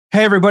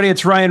Hey, everybody,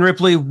 it's Ryan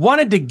Ripley.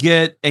 Wanted to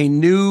get a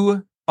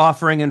new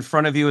offering in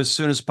front of you as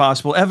soon as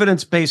possible,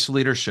 evidence-based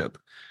leadership.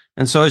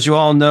 And so, as you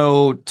all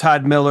know,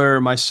 Todd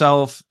Miller,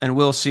 myself, and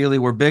Will Seeley,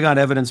 we're big on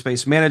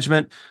evidence-based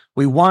management.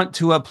 We want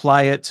to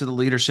apply it to the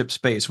leadership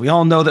space. We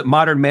all know that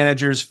modern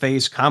managers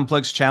face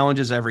complex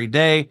challenges every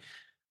day.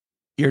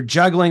 You're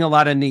juggling a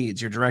lot of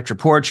needs, your direct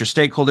reports, your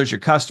stakeholders, your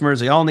customers,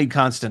 they all need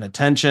constant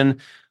attention.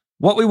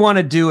 What we want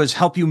to do is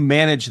help you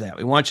manage that.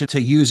 We want you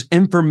to use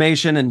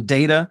information and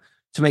data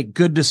to make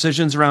good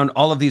decisions around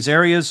all of these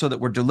areas so that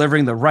we're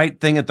delivering the right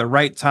thing at the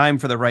right time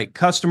for the right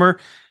customer.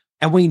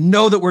 And we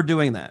know that we're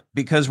doing that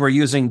because we're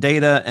using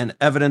data and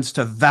evidence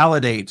to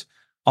validate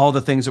all the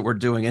things that we're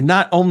doing. And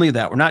not only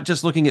that, we're not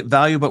just looking at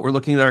value, but we're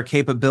looking at our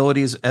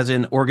capabilities as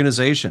an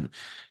organization.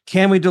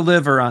 Can we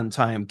deliver on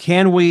time?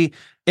 Can we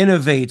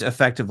innovate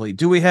effectively?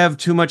 Do we have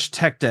too much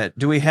tech debt?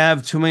 Do we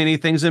have too many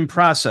things in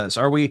process?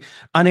 Are we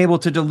unable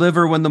to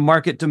deliver when the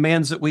market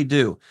demands that we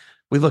do?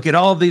 We look at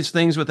all of these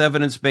things with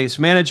evidence-based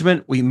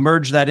management. We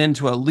merge that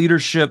into a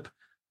leadership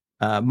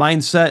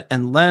mindset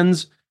and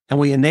lens, and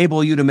we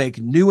enable you to make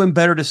new and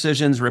better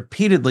decisions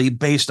repeatedly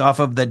based off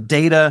of the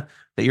data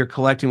that you're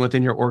collecting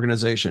within your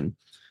organization.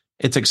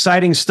 It's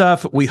exciting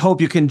stuff. We hope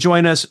you can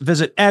join us.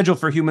 Visit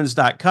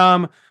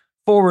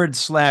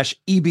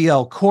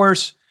agileforhumans.com/EBL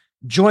course.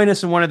 Join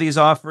us in one of these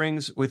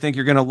offerings. We think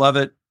you're going to love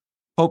it.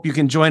 Hope you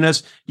can join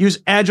us. Use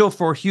Agile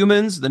for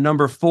Humans, the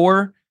number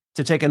 4,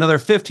 to take another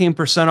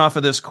 15% off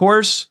of this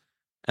course,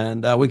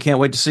 and we can't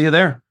wait to see you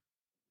there.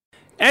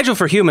 Agile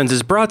for Humans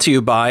is brought to you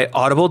by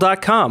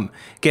Audible.com.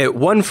 Get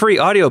one free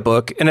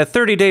audiobook and a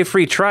 30-day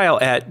free trial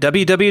at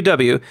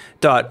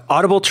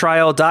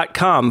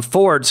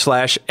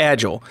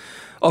www.audibletrial.com/agile.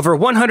 Over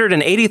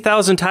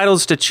 180,000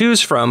 titles to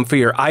choose from for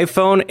your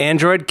iPhone,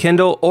 Android,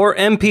 Kindle, or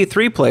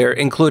MP3 player,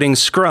 including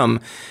Scrum,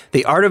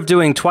 The Art of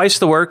Doing Twice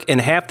the Work in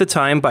Half the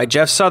Time by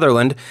Jeff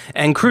Sutherland,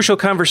 and Crucial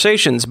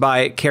Conversations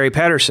by Carrie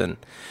Patterson.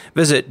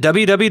 Visit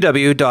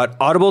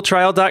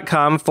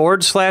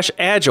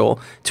www.audibletrial.com/agile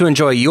to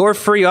enjoy your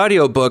free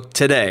audiobook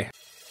today.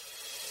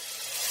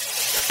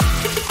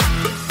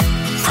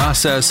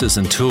 Processes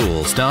and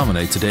tools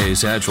dominate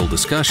today's Agile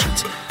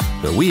discussions,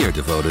 but we are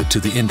devoted to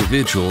the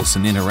individuals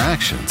and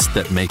interactions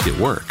that make it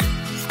work.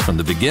 From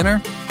the beginner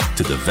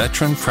to the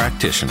veteran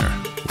practitioner,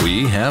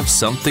 we have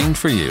something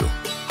for you.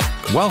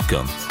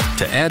 Welcome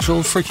to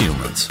Agile for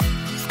Humans.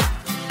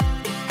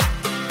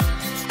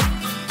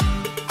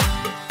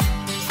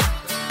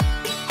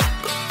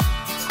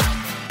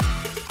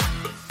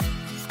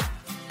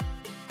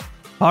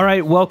 All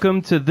right,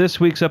 welcome to this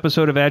week's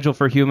episode of Agile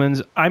for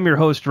Humans. I'm your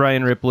host,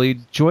 Ryan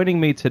Ripley. Joining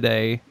me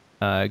today,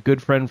 a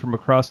good friend from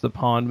across the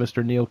pond,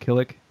 Mr. Neil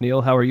Killick.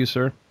 Neil, how are you,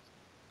 sir?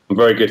 I'm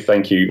very good,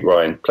 thank you,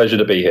 Ryan. Pleasure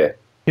to be here.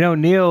 You know,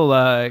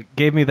 Neil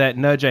gave me that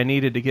nudge I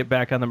needed to get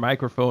back on the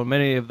microphone.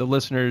 Many of the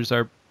listeners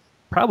are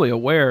probably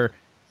aware.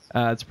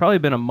 It's probably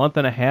been a month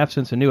and a half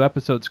since a new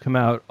episode's come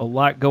out. A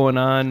lot going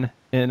on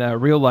in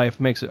real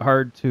life makes it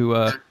hard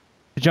to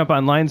jump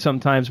online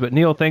sometimes. But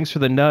Neil, thanks for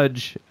the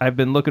nudge. I've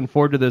been looking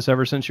forward to this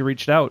ever since you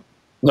reached out.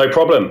 No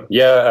problem.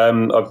 Yeah,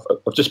 I've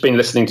just been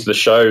listening to the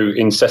show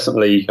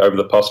incessantly over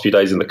the past few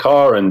days in the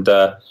car, and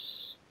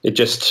it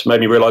just made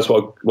me realize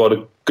what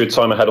a good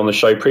time I had on the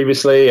show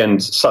previously, and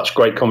such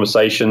great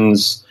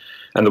conversations,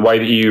 and the way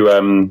that you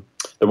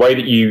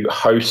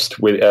host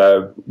with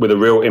a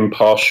real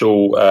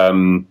impartial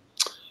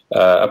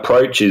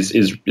approach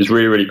is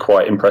really, really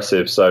quite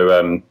impressive.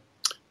 So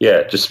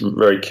yeah, just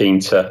very keen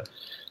to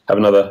have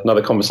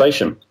another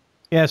conversation.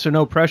 Yeah, so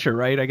no pressure,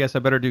 right? I guess I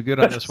better do good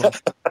on this one.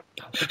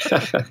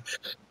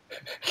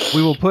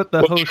 We will put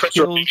the host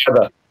skills.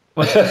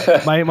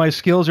 My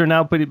skills are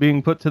now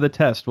being put to the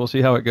test. We'll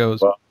see how it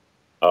goes. Well,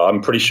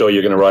 I'm pretty sure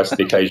you're going to rise to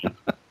the occasion.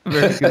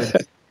 Very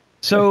good.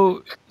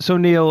 So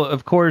Neil,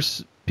 of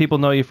course, people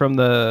know you from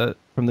the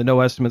No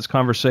Estimates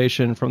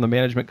conversation, from the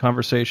management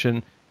conversation.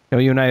 You know,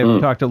 you and I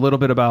have talked a little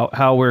bit about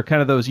how we're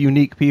kind of those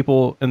unique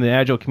people in the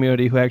Agile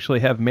community who actually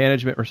have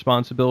management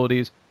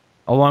responsibilities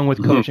along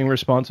with coaching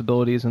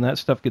responsibilities, and that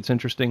stuff gets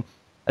interesting.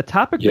 A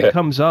topic that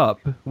comes up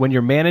when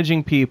you're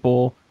managing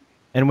people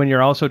and when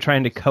you're also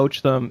trying to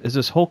coach them is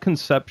this whole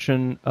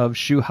conception of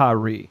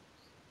shuhari.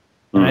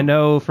 And I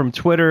know from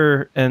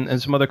Twitter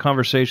and some other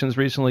conversations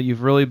recently,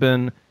 you've really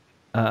been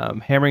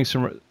hammering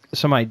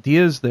some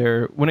ideas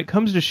there. When it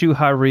comes to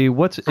shuhari,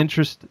 what's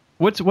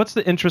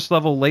the interest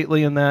level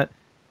lately in that?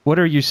 What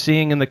are you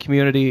seeing in the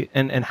community,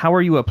 and how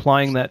are you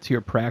applying that to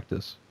your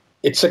practice?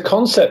 It's a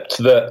concept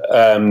that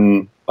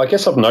I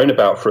guess I've known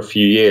about for a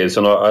few years,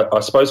 and I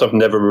suppose I've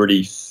never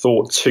really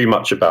thought too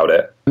much about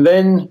it. And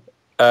then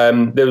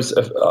there was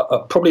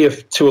probably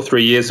 2 or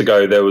 3 years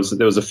ago, there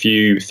was a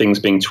few things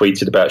being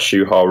tweeted about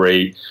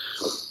shuhari,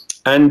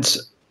 and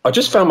I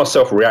just found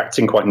myself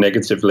reacting quite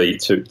negatively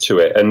to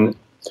it. And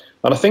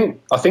I think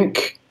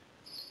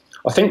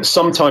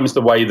sometimes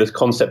the way the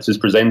concept is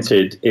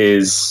presented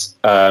is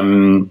a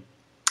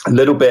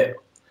little bit,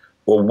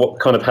 or what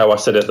kind of how I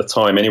said it at the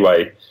time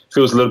anyway,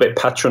 feels a little bit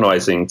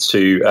patronizing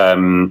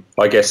to,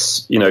 I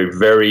guess,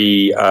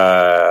 very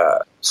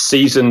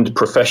seasoned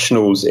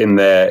professionals in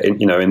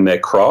their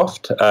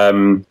craft.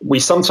 We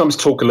sometimes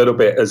talk a little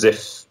bit as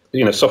if,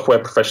 software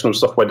professionals,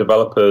 software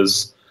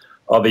developers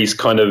are these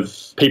kind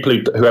of people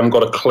who haven't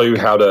got a clue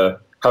how to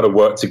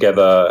work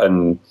together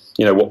and,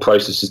 what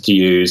processes to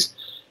use,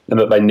 and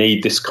that they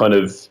need this kind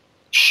of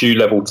shoe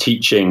level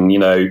teaching,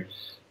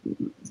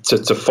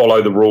 to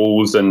follow the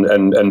rules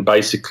and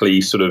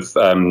basically sort of,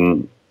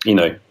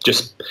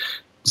 just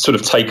sort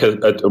of take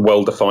a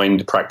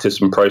well-defined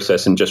practice and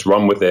process and just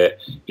run with it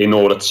in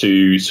order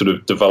to sort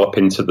of develop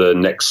into the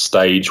next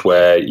stage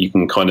where you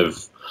can kind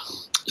of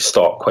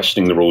start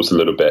questioning the rules a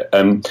little bit.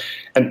 And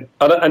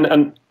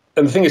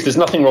the thing is, there's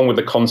nothing wrong with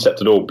the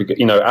concept at all. Because,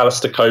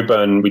 Alistair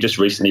Coburn, we just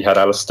recently had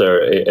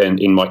Alistair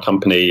in my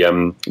company.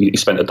 He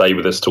spent a day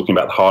with us talking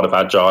about the heart of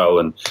Agile,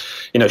 and,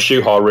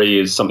 Shu Hari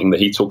is something that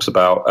he talks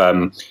about,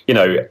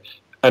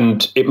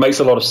 and it makes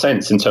a lot of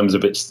sense in terms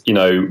of its,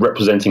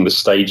 representing the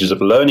stages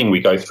of learning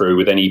we go through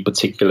with any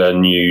particular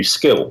new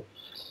skill.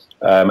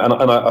 And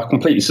I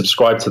completely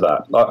subscribe to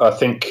that. I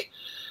think.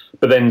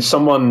 But then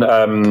someone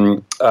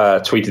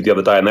tweeted the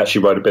other day and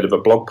actually wrote a bit of a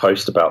blog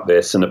post about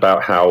this and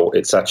about how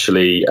it's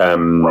actually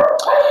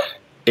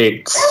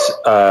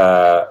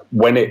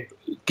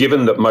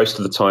given that most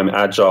of the time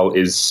Agile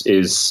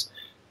is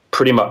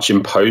pretty much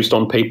imposed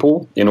on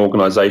people in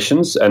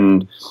organizations,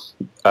 and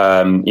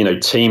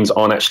teams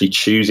aren't actually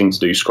choosing to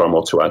do Scrum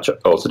or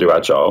to do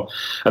Agile,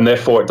 and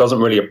therefore it doesn't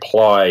really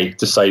apply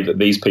to say that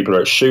these people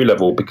are at shoe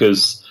level,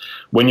 because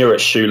when you're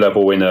at shoe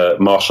level in a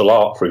martial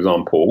art, for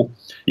example,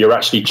 you're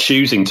actually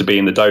choosing to be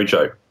in the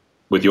dojo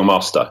with your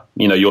master.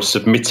 You're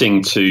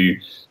submitting to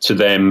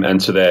them and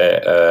to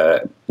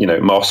their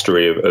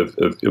mastery of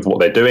what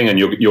they're doing, and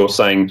you're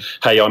saying,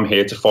 hey, I'm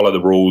here to follow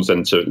the rules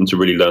and to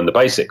really learn the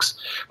basics.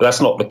 But that's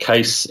not the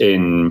case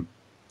in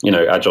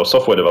Agile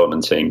software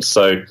development teams.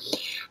 So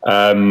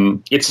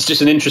it's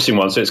just an interesting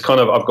one. So it's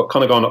I've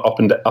gone up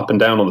and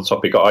down on the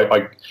topic.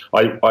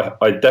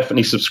 I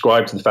definitely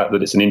subscribe to the fact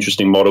that it's an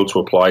interesting model to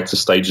apply to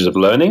stages of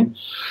learning.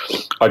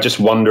 I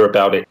just wonder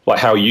about it, like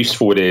how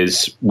useful it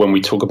is when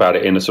we talk about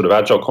it in a sort of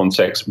Agile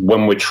context,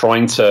 when we're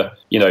trying to,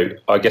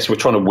 I guess we're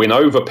trying to win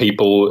over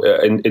people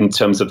in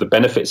terms of the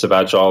benefits of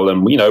Agile.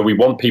 And, we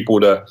want people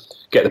to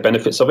get the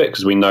benefits of it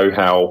because we know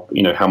how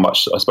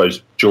much, I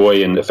suppose,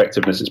 joy and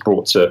effectiveness it's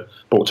brought to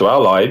our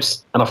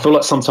lives. And I feel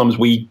like sometimes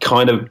we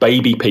kind of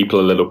baby people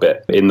a little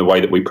bit in the way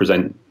that we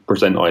present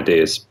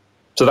ideas.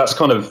 So that's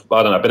kind of,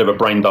 I don't know, a bit of a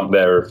brain dump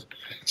there of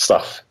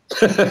stuff.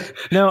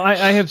 No, I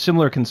have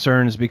similar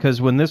concerns because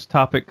when this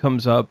topic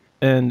comes up,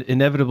 and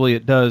inevitably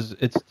it does,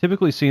 it's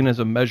typically seen as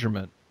a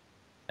measurement.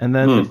 And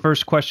then the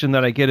first question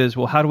that I get is,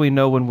 well, how do we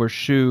know when we're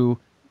shu?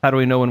 How do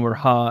we know when we're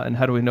ha? And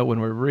how do we know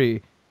when we're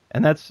ri?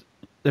 And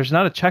there's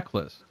not a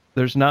checklist.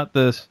 There's not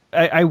this.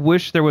 I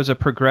wish there was a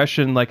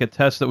progression, like a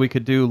test that we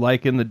could do,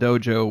 like in the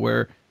dojo,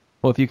 where,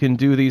 well, if you can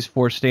do these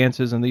 4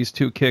 stances and these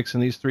 2 kicks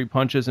and these 3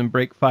 punches and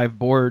break 5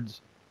 boards,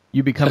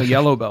 you become a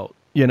yellow belt,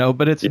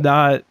 but it's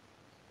not,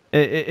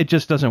 it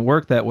just doesn't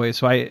work that way.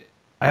 So I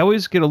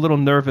always get a little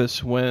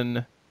nervous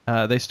when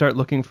they start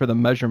looking for the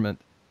measurement.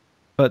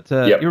 But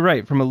You're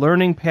right. From a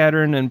learning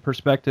pattern and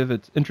perspective,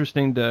 it's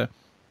interesting to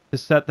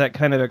set that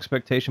kind of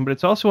expectation, but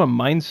it's also a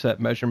mindset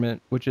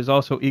measurement, which is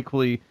also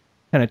equally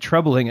kind of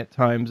troubling at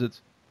times.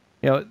 It's,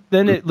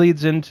 then it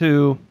leads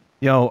into,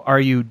 are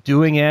you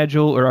doing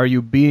Agile or are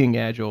you being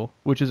Agile,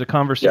 which is a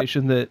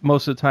conversation that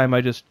most of the time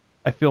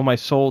I feel my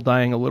soul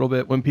dying a little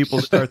bit when people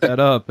start that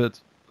up.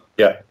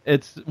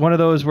 It's one of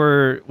those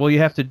where, well, you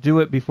have to do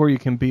it before you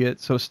can be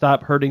it. So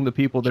stop hurting the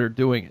people that are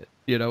doing it.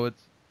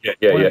 It's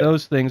one of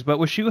those things. But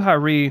with Shu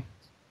Hari,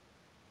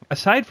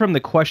 aside from the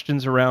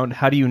questions around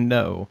how do you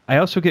know, I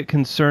also get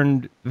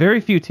concerned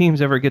very few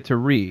teams ever get to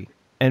ri,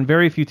 and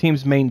very few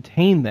teams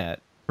maintain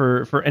that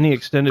for any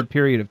extended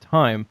period of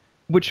time,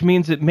 which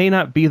means it may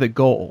not be the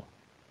goal.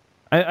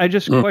 I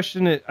just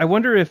question it. I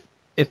wonder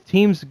if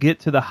teams get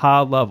to the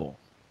ha level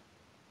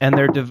and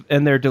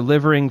they're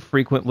delivering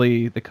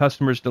frequently, the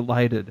customer's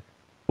delighted,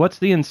 what's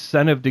the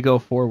incentive to go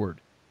forward?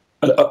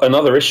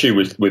 Another issue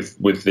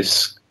with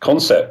this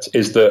concept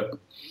is that,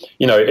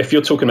 if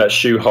you're talking about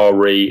Shu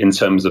Hari in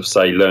terms of,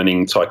 say,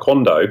 learning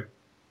Taekwondo,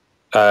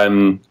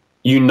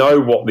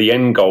 what the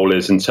end goal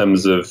is in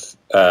terms of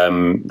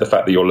the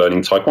fact that you're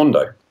learning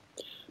Taekwondo.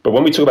 But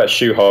when we talk about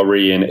Shu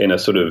Hari in a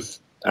sort of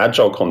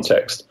Agile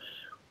context,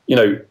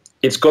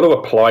 it's got to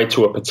apply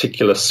to a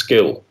particular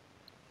skill.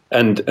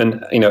 And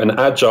an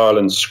Agile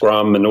and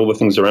Scrum and all the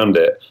things around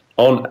it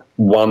aren't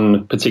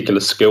one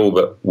particular skill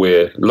that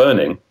we're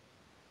learning.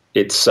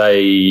 It's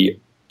a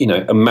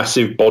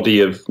massive body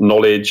of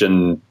knowledge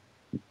and,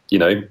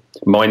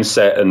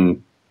 mindset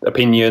and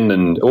opinion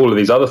and all of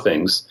these other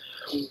things.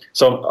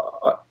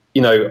 So,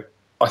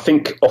 I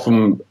think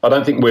often, I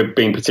don't think we're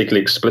being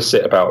particularly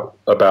explicit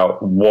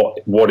about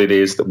what it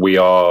is that we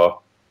are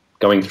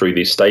going through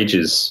these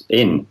stages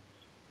in.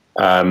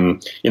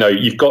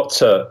 You've got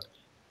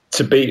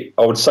to be,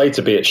 I would say,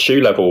 to be at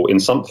shoe level in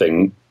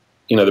something,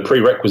 the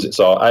prerequisites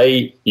are,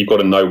 A, you've got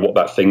to know what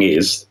that thing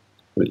is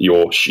that you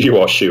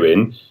are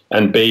shoeing.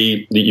 and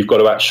B, that you've got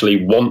to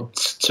actually want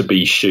to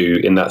be Shu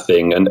in that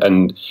thing,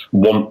 and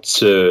want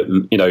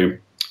to,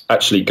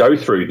 actually go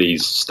through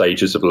these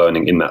stages of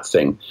learning in that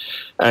thing.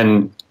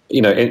 And,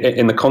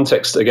 in the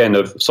context, again,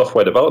 of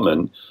software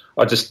development,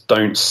 I just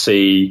don't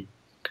see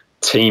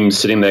teams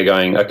sitting there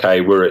going,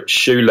 okay, we're at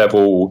Shu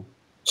level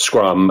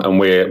Scrum, and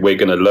we're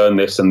going to learn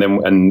this, and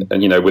then and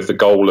with the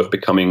goal of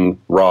becoming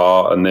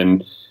Ha,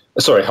 and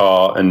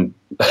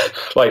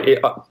like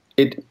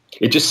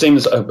it just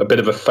seems a bit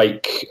of a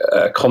fake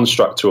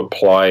construct to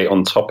apply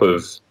on top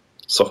of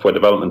software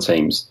development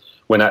teams,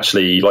 when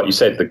actually, like you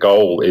said, the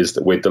goal is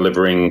that we're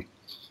delivering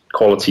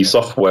quality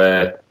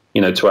software,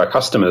 to our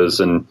customers.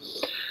 And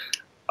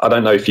I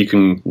don't know if you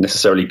can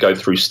necessarily go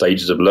through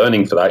stages of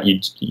learning for that.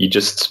 You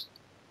just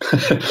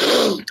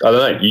I don't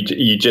know.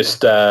 You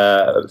just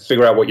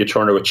figure out what you're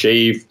trying to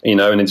achieve,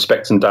 and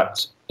inspect and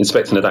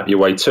adapt your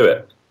way to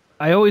it.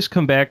 I always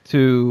come back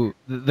to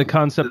the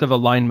concept of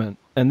alignment,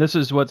 and this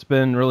is what's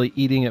been really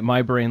eating at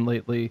my brain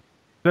lately,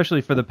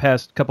 especially for the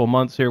past couple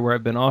months here where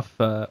I've been off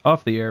the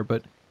air.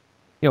 But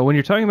when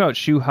you're talking about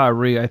Shu Ha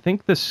Ri, I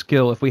think the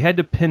skill, if we had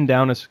to pin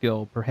down a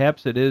skill,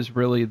 perhaps it is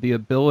really the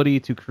ability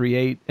to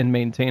create and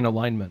maintain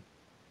alignment.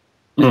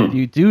 If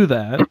you do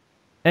that,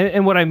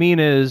 and what I mean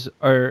is,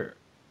 are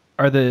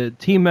the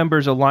team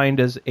members aligned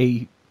as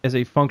a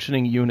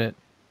functioning unit,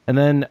 and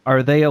then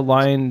are they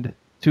aligned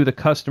to the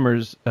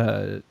customer's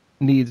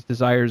needs,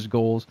 desires,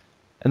 goals,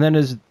 and then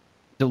is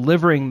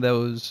delivering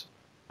those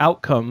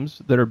outcomes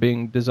that are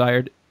being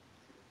desired?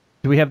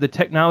 Do we have the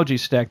technology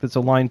stack that's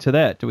aligned to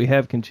that? Do we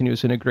have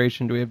continuous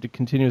integration? Do we have the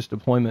continuous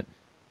deployment?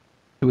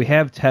 Do we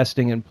have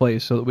testing in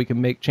place so that we can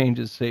make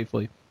changes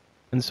safely?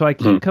 And so I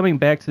keep coming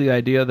back to the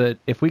idea that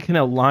if we can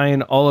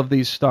align all of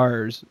these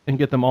stars and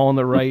get them all in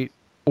the right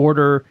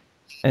order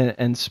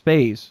and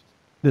space,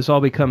 this all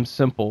becomes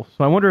simple.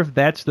 So I wonder if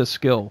that's the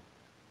skill,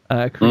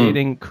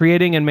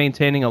 creating and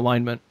maintaining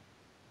alignment.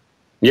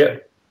 Yeah.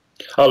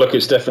 Oh, look,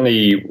 it's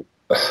definitely,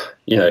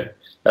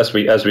 as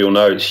we all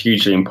know, it's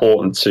hugely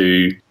important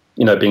to,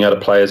 being able to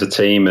play as a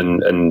team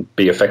and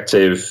be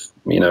effective,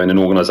 in an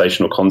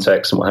organizational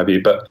context and what have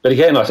you. But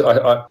again,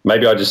 I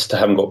maybe I just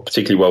haven't got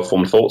particularly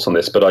well-formed thoughts on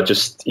this, but I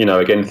just,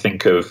 again,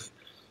 think of,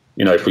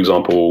 for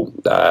example,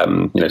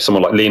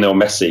 someone like Lionel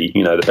Messi,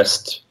 the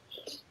best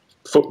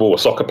football or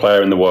soccer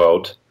player in the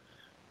world.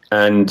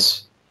 And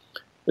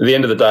at the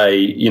end of the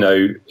day,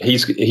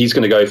 he's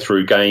going to go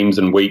through games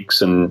and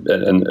weeks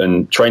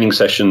and training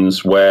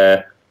sessions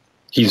where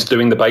he's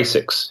doing the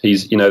basics.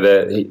 He's,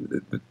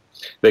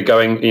 they're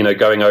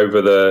going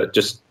over the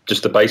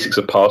just the basics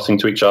of passing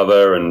to each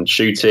other and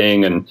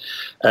shooting, and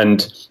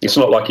it's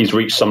not like he's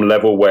reached some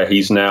level where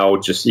he's now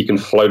he can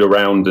float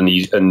around and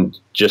he's got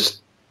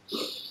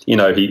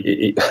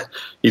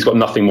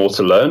nothing more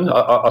to learn.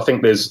 I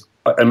think there's,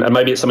 and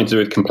maybe it's something to do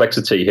with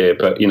complexity here,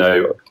 but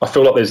I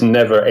feel like there's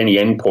never any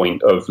end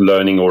point of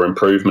learning or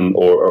improvement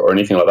or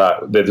anything like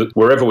that.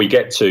 Wherever we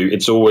get to,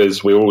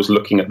 we're always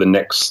looking at the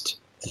next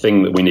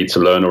thing that we need to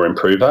learn or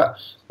improve at,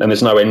 and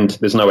there's no end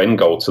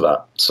goal to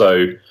that.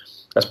 So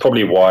that's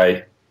probably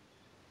why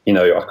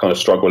I kind of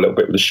struggle a little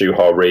bit with the Shu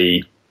Ha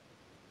Ri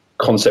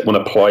concept when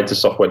applied to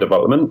software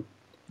development,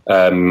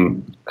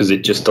 because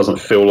it just doesn't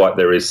feel like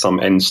there is some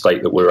end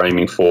state that we're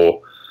aiming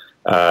for.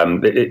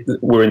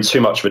 We're in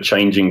too much of a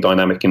changing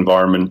dynamic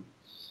environment,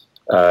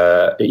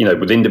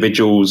 with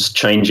individuals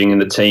changing in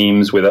the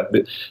teams, with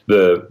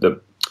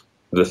the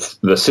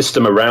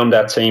system around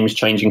our teams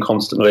changing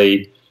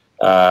constantly.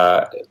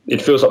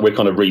 It feels like we're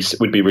kind of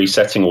we'd be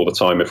resetting all the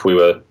time if we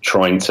were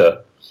trying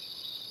to,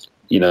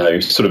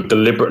 sort of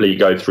deliberately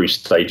go through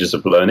stages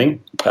of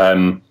learning.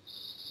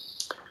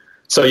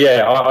 So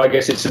yeah, I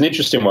guess it's an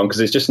interesting one because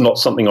it's just not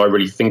something I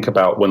really think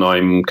about when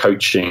I'm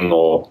coaching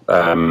or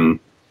I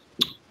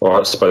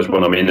suppose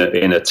when I'm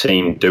in a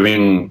team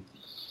doing,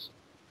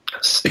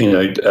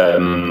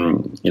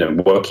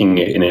 working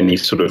in any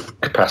sort of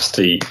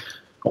capacity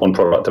on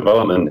product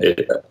development.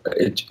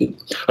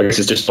 I guess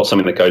it's just not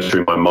something that goes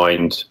through my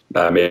mind.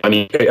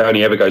 It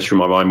only ever goes through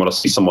my mind when I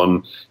see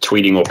someone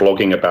tweeting or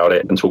blogging about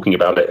it and talking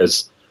about it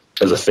as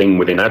a thing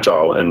within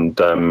Agile. And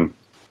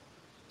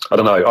I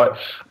don't know.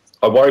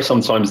 I worry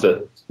sometimes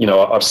that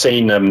I've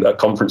seen at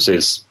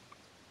conferences.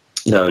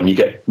 And you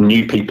get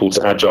new people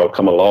to Agile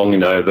come along.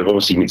 They've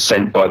obviously been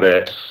sent by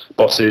their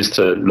bosses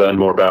to learn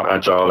more about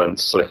Agile, and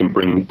so they can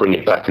bring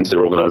it back into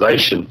their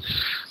organization.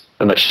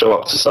 And they show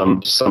up to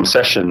some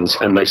sessions,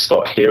 and they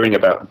start hearing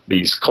about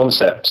these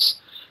concepts,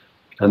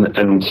 and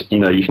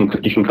you can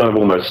kind of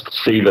almost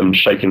see them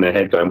shaking their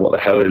head, going, "What the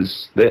hell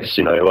is this?"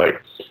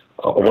 Like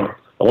I want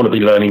to be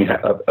learning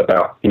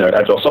about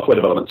Agile software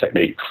development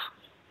techniques,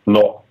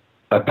 not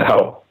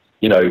about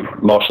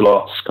martial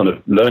arts kind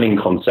of learning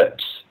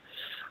concepts.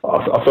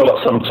 I feel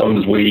like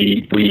sometimes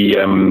we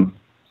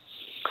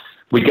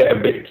get a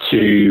bit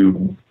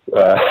too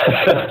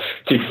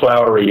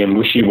flowery and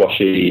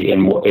wishy-washy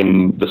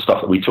in the stuff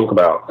that we talk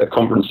about at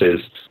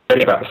conferences,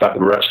 only about the fact that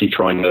we're actually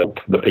trying to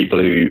the people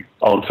who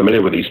aren't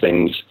familiar with these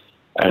things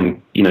and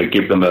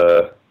give them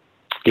a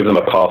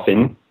path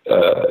into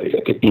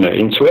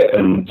it.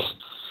 And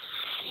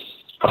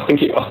I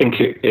think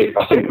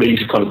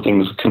these kind of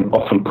things can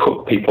often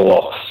put people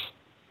off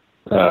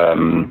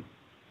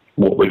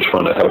what we're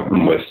trying to help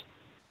them with.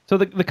 So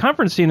the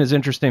conference scene is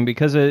interesting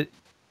because it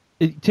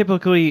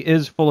typically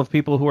is full of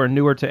people who are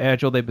newer to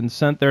Agile. They've been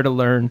sent there to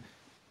learn.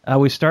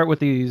 We start with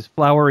these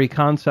flowery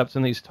concepts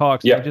in these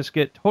talks. Yeah. They just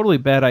get totally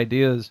bad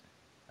ideas.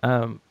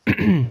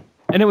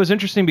 And it was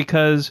interesting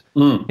because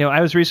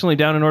I was recently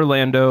down in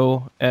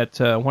Orlando at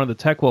one of the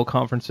TechWell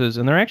conferences,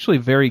 and they're actually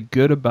very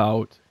good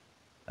about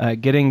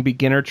getting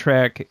beginner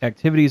track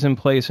activities in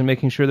place and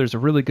making sure there's a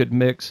really good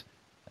mix.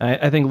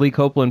 I think Lee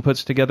Copeland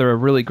puts together a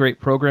really great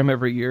program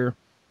every year.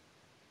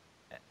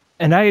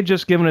 And I had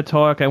just given a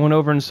talk. I went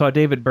over and saw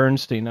David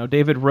Bernstein. Now,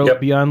 David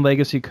wrote Beyond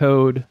Legacy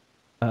Code,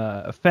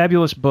 a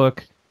fabulous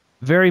book,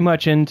 very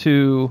much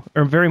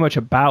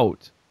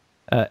about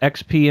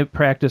XP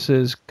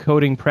practices,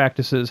 coding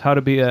practices, how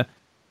to be an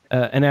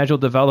Agile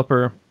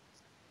developer.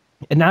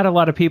 And not a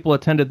lot of people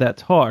attended that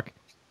talk,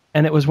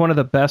 and it was one of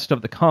the best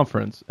of the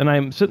conference. And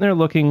I'm sitting there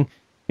looking,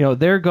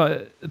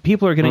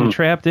 people are getting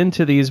trapped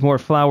into these more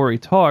flowery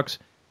talks,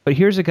 but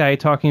here's a guy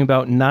talking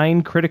about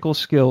 9 critical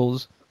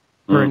skills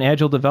for an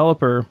Agile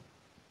developer,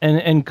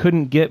 and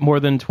couldn't get more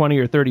than 20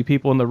 or 30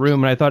 people in the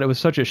room. And I thought it was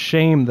such a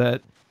shame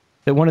that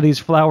one of these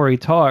flowery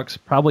talks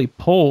probably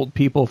pulled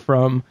people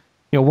from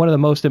one of the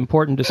most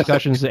important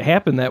discussions that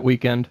happened that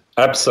weekend.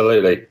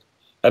 Absolutely.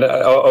 And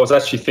I was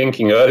actually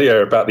thinking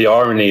earlier about the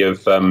irony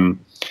of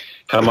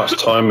how much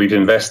time we've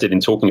invested in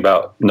talking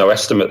about no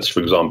estimates, for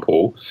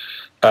example.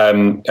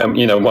 One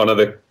of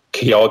the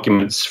key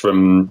arguments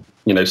from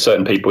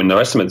certain people in no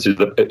estimates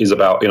is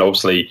about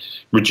obviously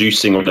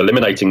reducing or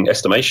eliminating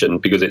estimation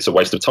because it's a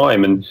waste of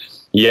time, and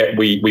yet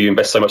we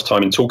invest so much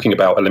time in talking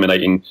about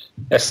eliminating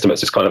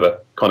estimates. It's kind of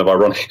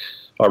ironic.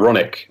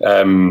 I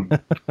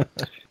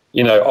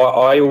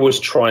always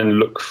try and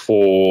look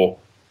for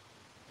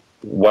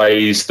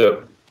ways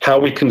that how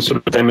we can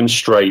sort of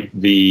demonstrate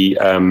the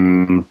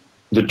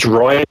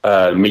drive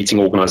meeting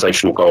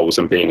organizational goals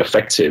and being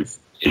effective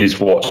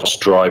is what's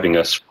driving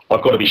us.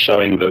 I've got to be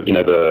showing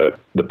the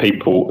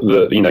people,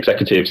 the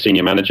executives,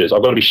 senior managers.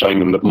 I've got to be showing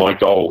them that my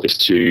goal is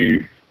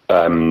to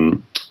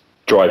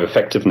drive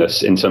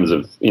effectiveness in terms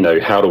of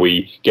how do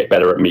we get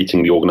better at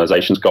meeting the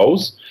organization's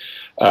goals,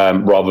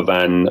 rather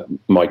than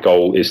my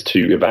goal is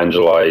to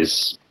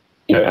evangelize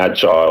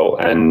Agile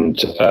and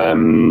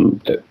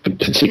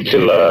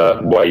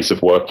particular ways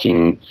of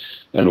working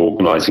and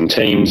organizing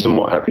teams and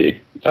what have you.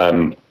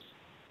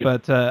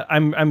 But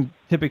I'm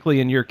typically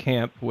in your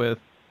camp with.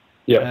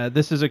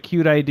 This is a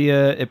cute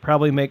idea. It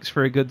probably makes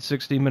for a good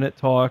 60-minute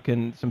talk,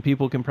 and some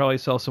people can probably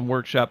sell some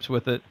workshops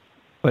with it.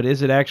 But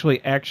is it actually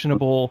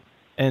actionable,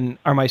 and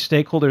are my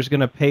stakeholders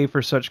going to pay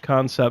for such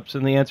concepts?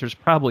 And the answer is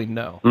probably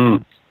no.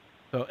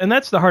 So, and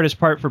that's the hardest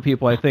part for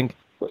people, I think.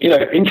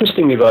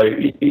 Interestingly, though,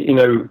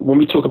 when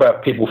we talk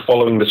about people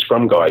following the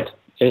Scrum Guide,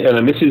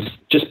 and this is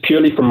just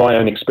purely from my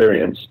own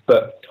experience,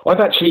 but I've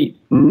actually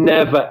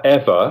never,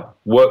 ever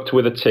worked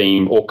with a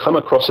team or come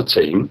across a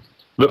team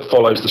that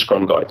follows the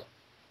Scrum Guide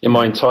in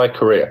my entire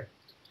career.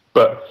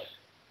 But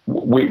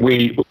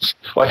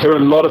I hear a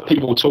lot of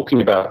people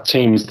talking about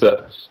teams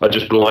that are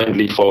just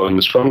blindly following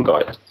the Scrum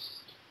Guide.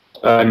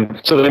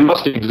 So they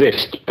must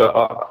exist,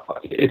 but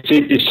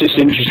it's just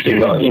interesting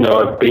that,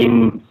 I've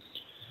been...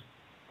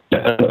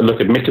 Look,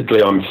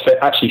 admittedly, I'm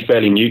actually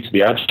fairly new to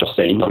the Agile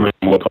scene. I'm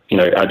in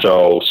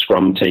Agile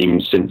Scrum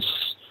teams since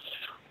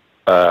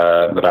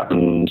about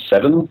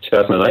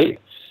 2008.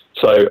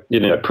 So,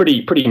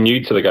 pretty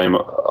new to the game,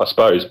 I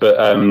suppose. But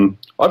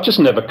I've just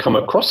never come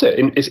across it.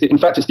 In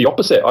fact, it's the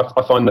opposite.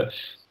 I find that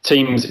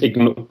teams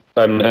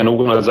and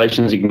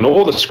organizations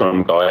ignore the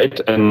Scrum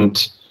Guide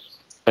and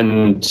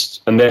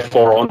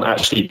therefore aren't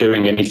actually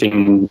doing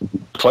anything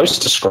close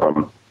to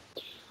Scrum.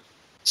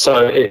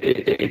 So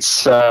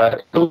it's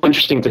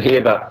interesting to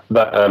hear that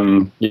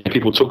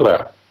people talk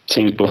about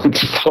teams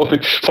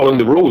following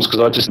the rules,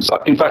 because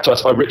in fact, I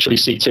literally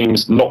see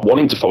teams not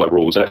wanting to follow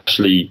rules and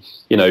actually,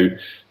 saying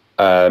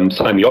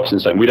the opposite,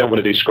 saying we don't want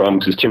to do Scrum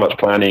because there's too much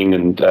planning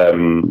and,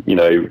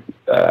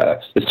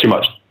 there's too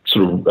much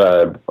sort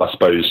of, I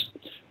suppose,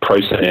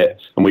 process in it,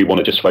 and we want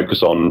to just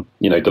focus on,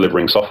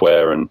 delivering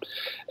software, and,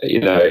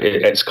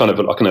 it's kind of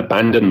like an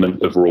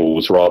abandonment of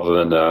rules rather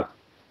than a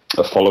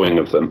following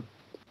of them.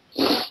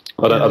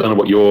 I don't know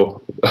what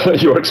your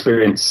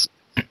experience.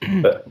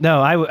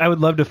 No, I would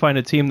love to find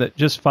a team that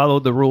just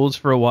followed the rules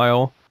for a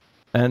while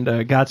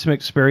and got some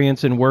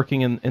experience in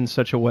working in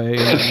such a way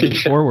and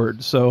moved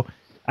forward. So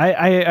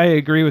I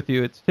agree with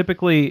you. It's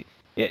typically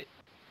an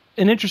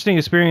interesting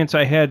experience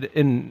I had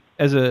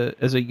as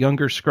a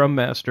younger Scrum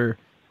Master.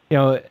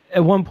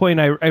 At one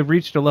point I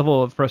reached a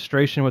level of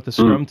frustration with the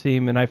Scrum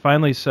team, and I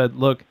finally said,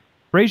 "Look,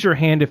 raise your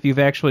hand if you've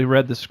actually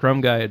read the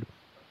Scrum Guide."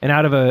 And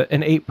out of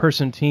an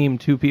 8-person team,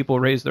 2 people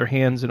raised their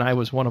hands, and I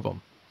was one of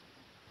them.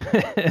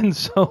 And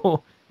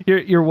so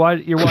you're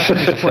watching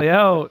this play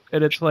out,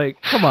 and it's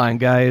like, come on,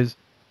 guys,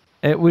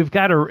 we've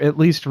got to at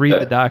least read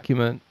the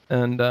document.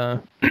 And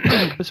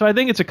so I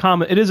think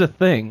it is a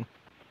thing.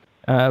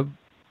 But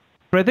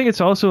I think it's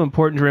also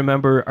important to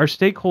remember our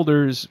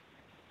stakeholders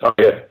Oh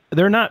yeah.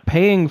 They're not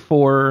paying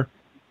for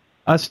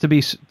us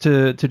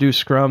to do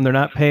Scrum. They're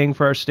not paying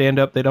for our stand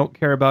up. They don't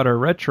care about our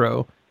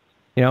retro,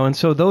 and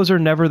so those are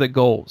never the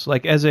goals.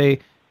 Like as an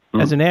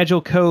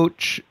Agile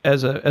coach,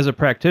 as a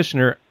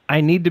practitioner, I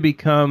need to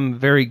become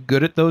very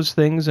good at those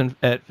things and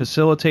at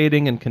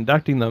facilitating and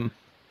conducting them.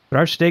 But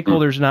our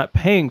stakeholders are not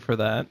paying for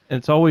that. And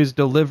it's always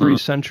delivery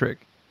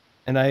centric.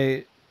 And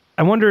I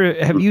wonder,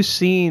 have you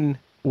seen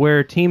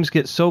where teams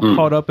get so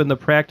caught up in the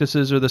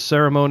practices or the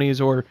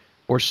ceremonies or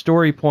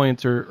story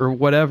points or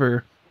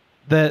whatever,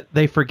 that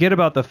they forget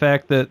about the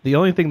fact that the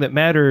only thing that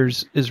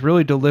matters is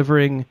really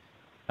delivering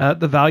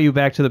the value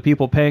back to the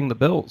people paying the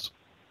bills?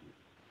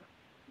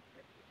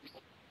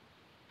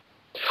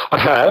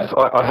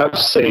 I have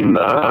seen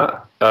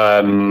that,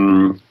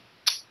 and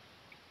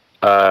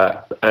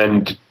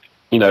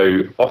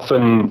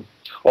often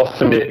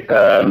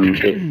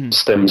it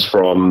stems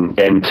from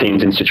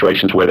teams in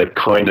situations where they're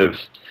kind of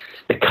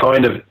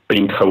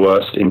being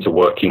coerced into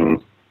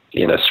working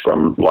in a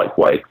Scrum-like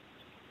way.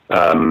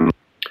 And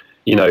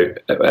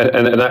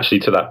actually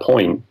to that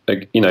point,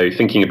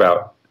 thinking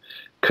about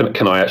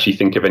can I actually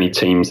think of any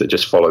teams that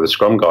just follow the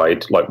Scrum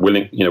guide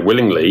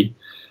willingly?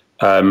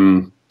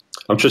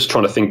 I'm just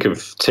trying to think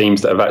of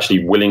teams that have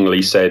actually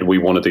willingly said we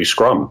want to do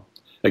Scrum.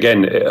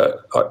 Again,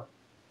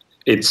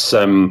 it's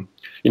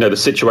the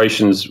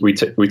situations we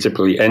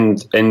typically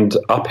end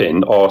up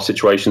in are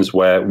situations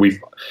where we've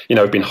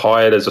been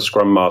hired as a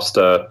Scrum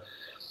Master.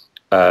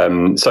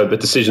 So the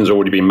decision's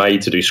already been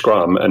made to do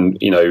Scrum, and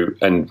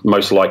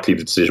most likely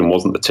the decision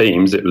wasn't the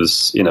teams; it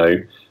was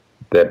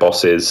their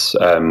bosses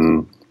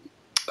in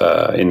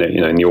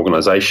the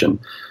organisation.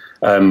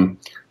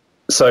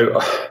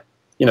 So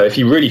if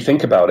you really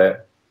think about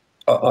it,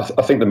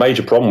 I think the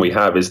major problem we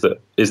have is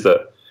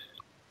that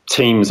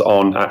teams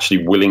aren't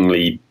actually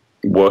willingly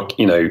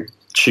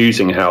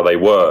choosing how they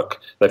work.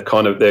 They're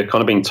kind of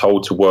being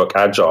told to work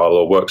Agile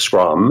or work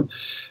Scrum,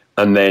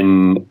 and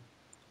then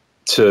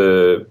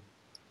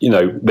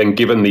then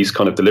given these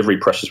kind of delivery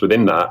pressures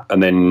within that,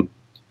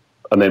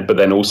 but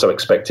then also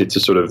expected to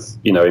sort of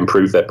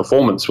improve their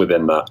performance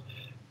within that.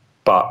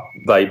 But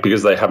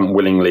because they haven't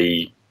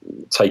willingly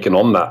taken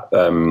on that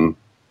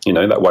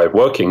that way of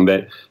working,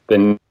 then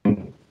they're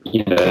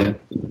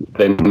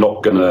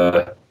not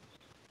gonna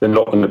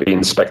be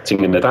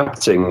inspecting and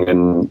adapting,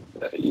 and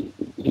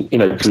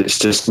because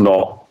it's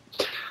not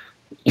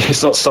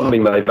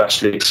something they've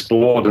actually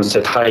explored and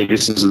said, hey,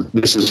 this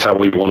is how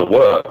we want to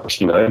work.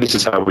 This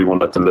is how we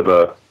want to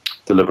deliver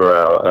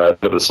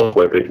the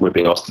software we're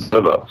being asked to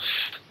deliver.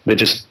 They're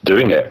just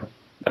doing it.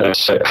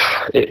 So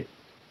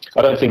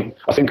I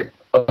think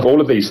of all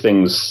of these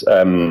things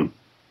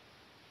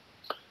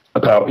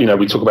about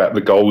we talk about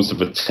the goals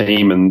of a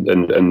team and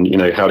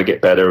how to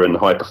get better and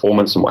high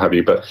performance and what have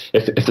you. But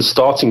if the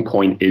starting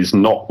point is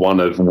not one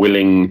of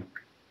willingly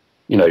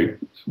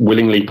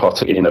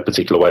partaking in a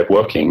particular way of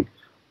working,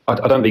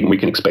 I don't think we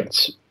can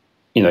expect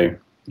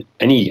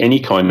any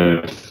kind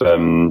of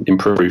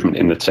improvement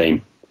in the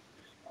team.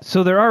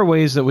 So there are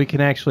ways that we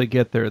can actually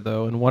get there,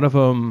 though, and one of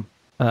them,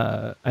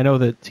 I know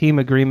that team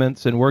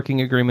agreements and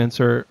working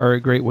agreements are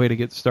a great way to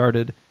get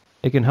started.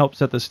 It can help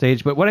set the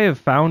stage. But what I have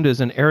found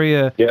is an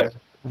area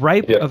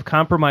ripe of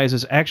compromise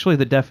is actually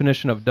the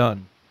definition of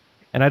done.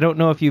 And I don't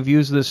know if you've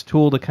used this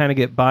tool to kind of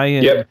get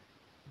buy-in,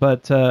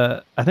 but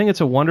I think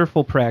it's a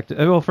wonderful practice.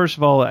 Well, first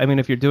of all, I mean,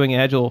 if you're doing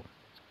Agile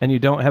and you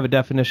don't have a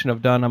definition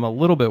of done, I'm a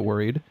little bit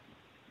worried.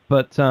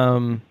 But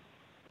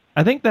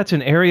I think that's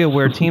an area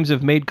where teams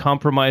have made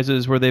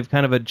compromises where they've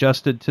kind of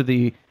adjusted to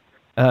the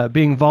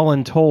being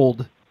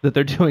voluntold that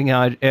they're doing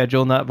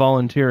Agile, not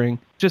volunteering.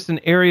 Just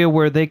an area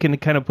where they can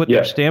kind of put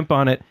their stamp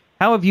on it.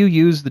 How have you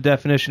used the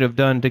definition of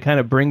done to kind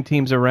of bring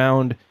teams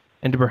around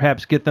and to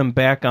perhaps get them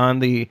back on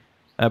the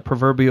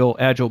proverbial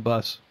Agile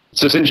bus?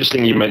 So it's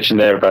interesting you mentioned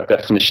there about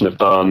definition of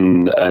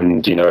done,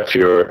 and if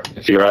you're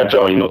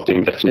Agile, you're not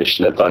doing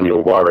definition of done,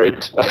 you're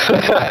worried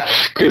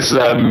because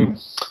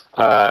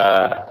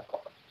I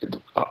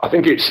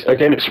think it's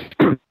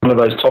one of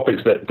those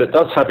topics that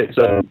does have its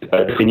own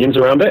opinions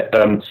around it.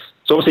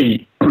 So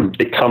obviously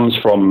it comes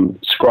from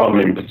Scrum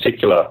in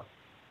particular,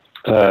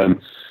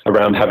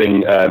 around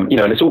having and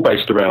it's all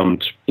based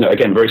around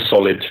again very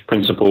solid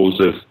principles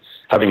of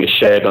having a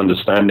shared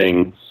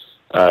understanding,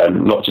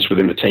 not just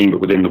within the team but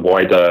within the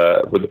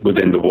wider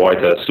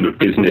sort of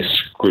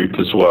business group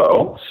as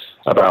well,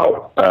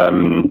 about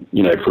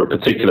for a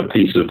particular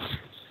piece of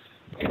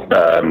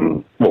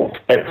for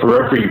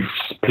every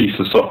piece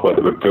of software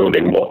that we're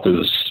building, what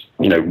does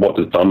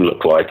done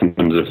look like in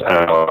terms of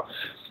our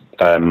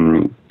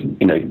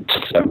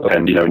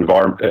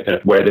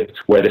environment,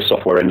 where this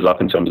software ends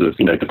up in terms of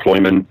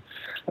deployment,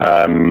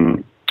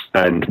 and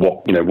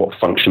what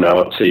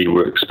functionality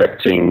we're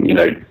expecting.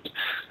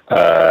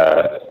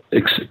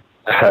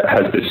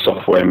 Has this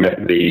software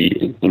met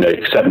the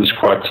acceptance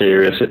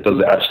criteria? So does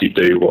it actually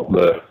do what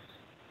the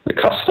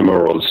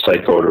customer or the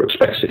stakeholder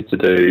expects it to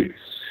do?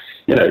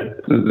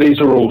 These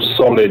are all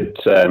solid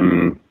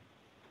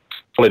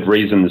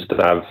reasons to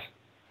have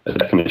a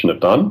definition of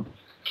done.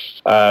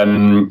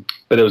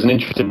 But there was an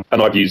interesting,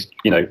 and I've used,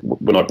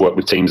 when I've worked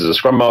with teams as a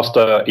Scrum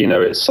Master,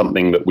 it's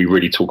something that we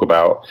really talk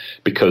about,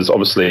 because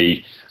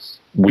obviously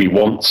we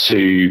want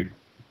to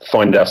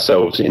find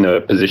ourselves in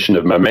a position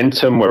of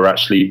momentum where we're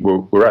actually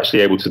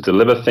able to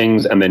deliver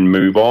things and then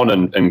move on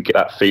and get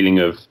that feeling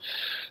of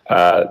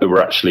that we're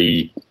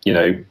actually,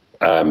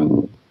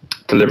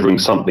 delivering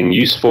something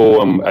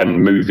useful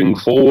and moving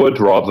forward,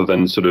 rather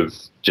than sort of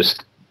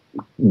just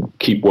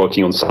keep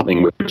working on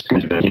something which is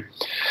going to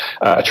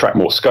attract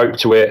more scope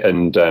to it,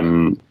 and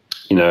and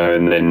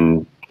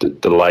then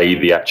delay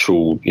the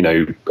actual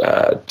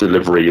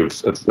delivery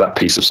of that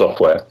piece of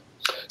software.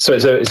 So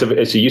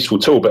it's a useful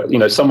tool. But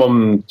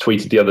someone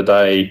tweeted the other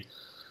day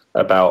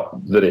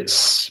about that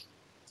it's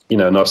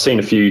and I've seen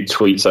a few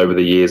tweets over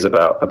the years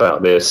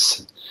about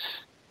this.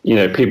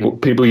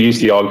 People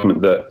use the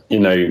argument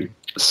that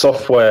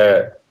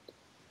software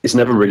is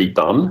never really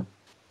done.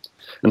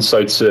 And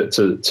so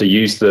to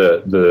use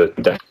I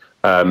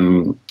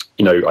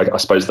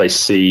suppose they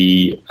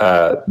see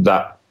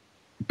that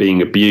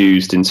being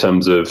abused in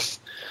terms of,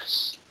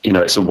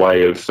 it's a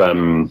way of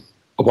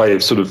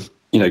sort of,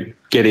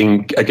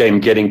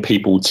 getting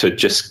people to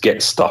just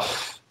get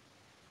stuff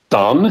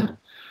done,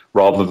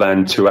 rather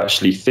than to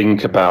actually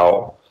think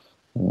about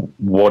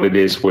what it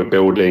is we're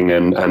building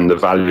and the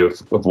value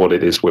of what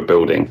it is we're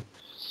building.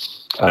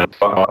 I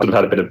sort of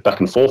had a bit of back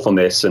and forth on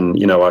this, and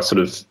I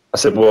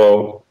said,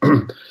 well,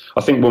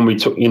 I think when we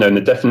talk, in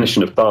the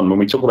definition of done, when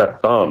we talk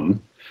about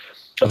done,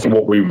 I think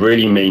what we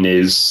really mean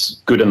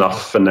is good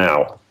enough for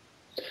now.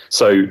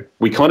 So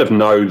we kind of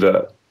know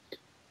that,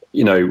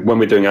 when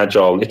we're doing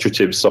agile and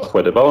iterative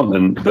software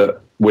development,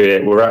 that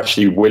we're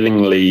actually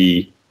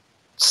willingly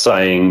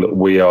saying that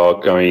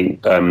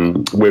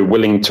we're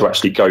willing to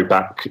actually go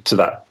back to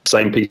that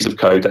same piece of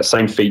code, that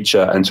same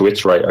feature, and to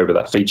iterate over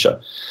that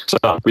feature. So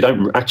we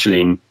don't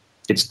actually mean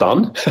it's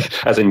done,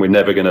 as in we're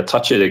never going to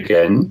touch it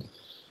again.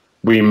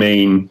 We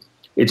mean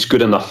it's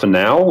good enough for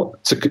now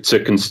to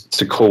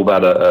call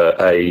that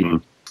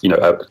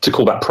to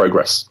call that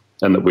progress,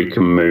 and that we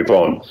can move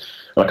on.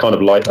 And I kind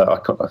of like that.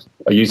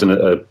 I use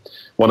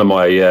one of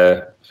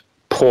my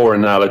poor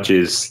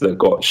analogies that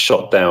got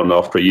shot down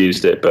after I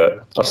used it,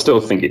 but I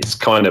still think it's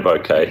kind of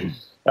okay.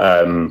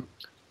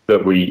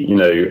 That we,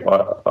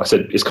 I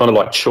said it's kind of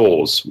like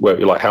chores, where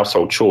like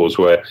household chores,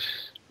 where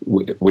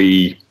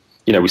I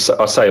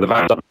say the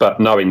value, but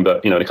knowing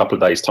that in a couple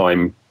of days'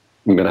 time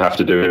I'm going to have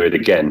to do it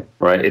again,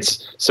 right?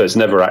 It's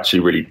never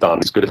actually really done.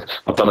 It's good.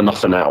 I've done enough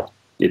for now.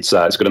 It's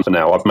good enough for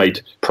now. I've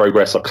made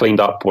progress. I've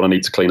cleaned up what I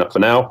need to clean up for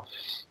now.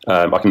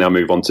 I can now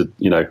move on to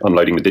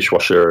unloading the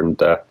dishwasher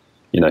and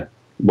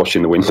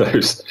washing the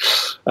windows.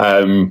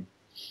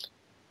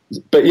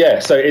 But yeah,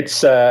 so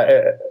it's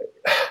again,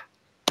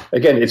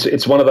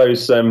 it's one of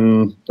those.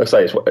 Let's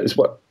say it's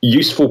what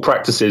useful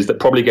practices that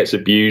probably gets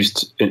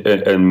abused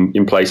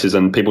in places,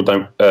 and people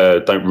don't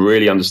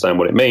really understand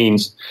what it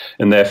means,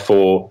 and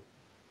therefore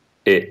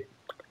it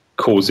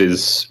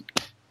causes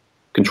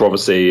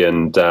controversy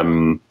and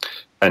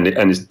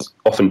is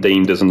often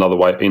deemed as another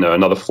way,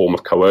 another form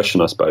of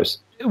coercion, I suppose.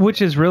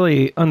 Which is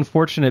really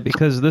unfortunate,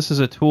 because this is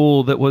a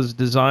tool that was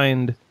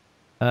designed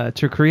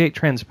to create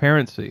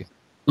transparency.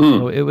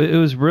 So it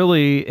was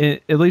really,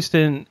 at least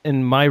in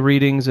my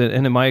readings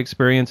and in my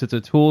experience, it's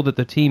a tool that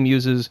the team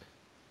uses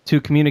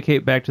to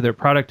communicate back to their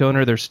product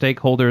owner, their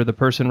stakeholder, the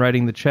person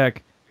writing the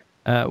check,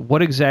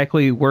 what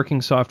exactly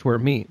working software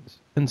means.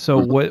 And so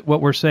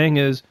what we're saying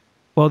is,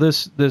 well,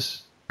 this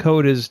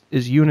code is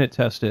unit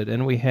tested,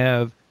 and we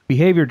have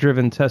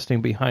behavior-driven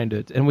testing behind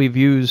it, and we've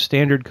used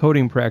standard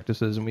coding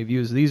practices, and we've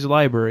used these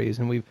libraries,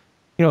 and we've,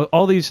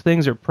 all these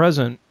things are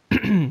present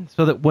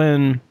so that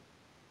when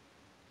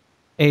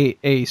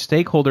a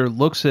stakeholder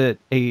looks at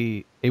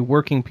a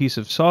working piece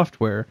of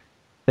software,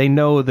 they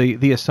know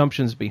the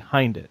assumptions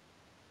behind it.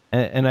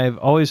 And I've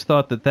always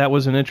thought that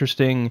was an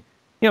interesting,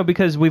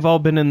 because we've all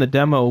been in the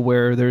demo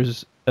where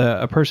there's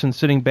a person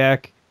sitting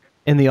back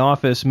in the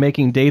office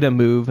making data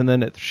move, and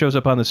then it shows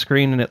up on the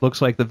screen and it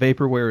looks like the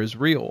vaporware is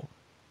real.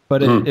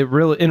 But it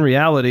really, in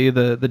reality,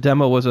 the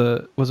demo was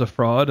a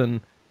fraud,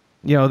 and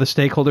the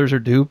stakeholders are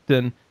duped,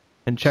 and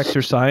checks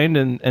are signed,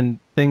 and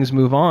things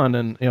move on.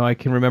 And I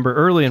can remember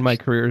early in my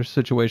career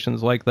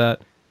situations like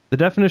that. The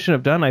definition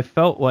of done, I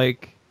felt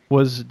like,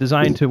 was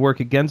designed to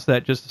work against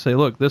that, just to say,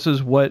 look, this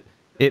is what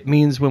it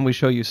means when we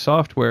show you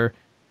software.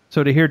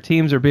 So to hear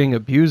teams are being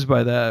abused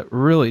by that,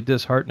 really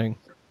disheartening.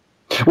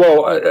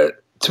 Well,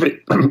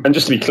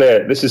 just to be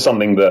clear, this is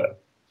something that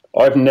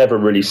I've never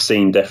really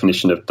seen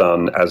definition of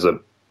done as a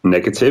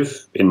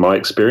negative in my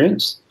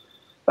experience.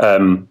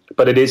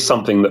 But it is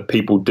something that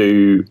people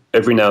do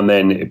every now and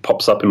then. It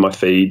pops up in my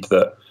feed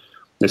that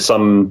there's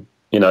some,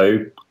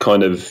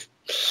 kind of,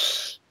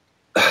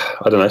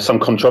 I don't know, some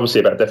controversy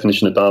about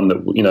definition of done,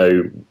 that,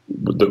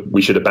 that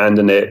we should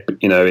abandon it.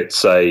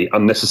 It's a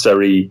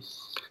unnecessary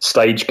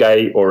stage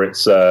gate, or it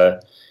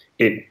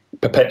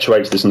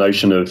perpetuates this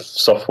notion of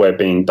software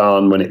being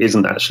done when it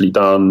isn't actually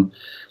done.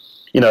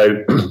 And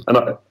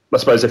I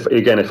suppose if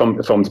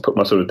I'm to put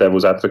my sort of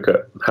devil's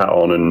advocate hat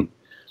on, and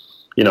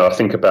I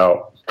think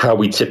about how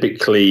we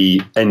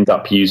typically end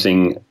up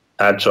using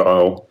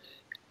Agile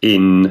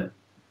in,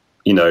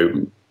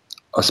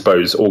 I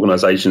suppose,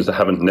 organizations that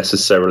haven't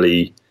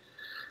necessarily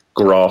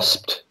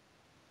grasped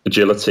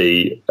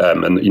agility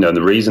and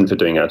the reason for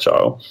doing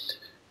Agile.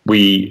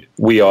 We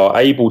are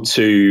able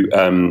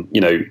to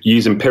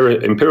use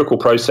empirical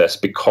process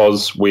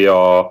because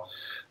we're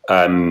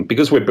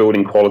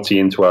building quality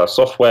into our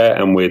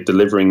software and we're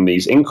delivering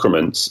these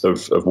increments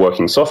of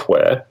working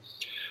software.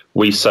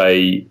 We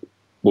say,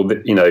 well,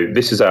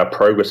 this is our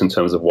progress in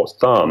terms of what's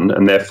done,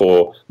 and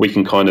therefore we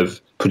can kind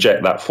of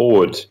project that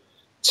forward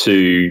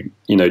to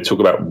talk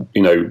about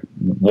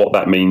what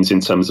that means in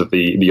terms of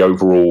the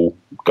overall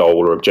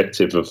goal or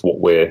objective of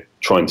what we're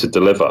trying to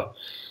deliver.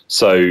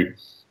 So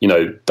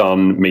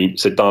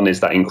done is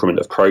that increment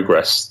of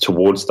progress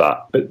towards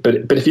that.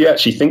 But if you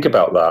actually think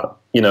about that,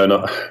 and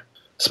I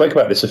spoke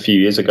about this a few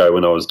years ago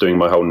when I was doing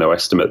my whole No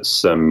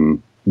Estimates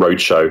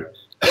roadshow,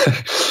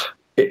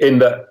 in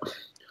that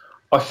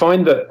I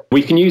find that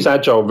we can use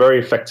Agile very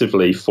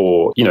effectively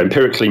for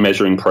empirically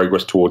measuring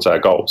progress towards our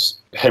goals.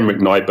 Henrik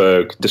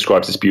Nyberg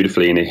describes this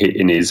beautifully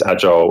in his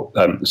Agile,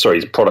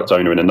 his Product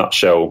Owner in a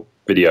Nutshell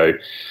video,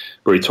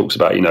 where he talks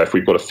about if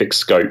we've got a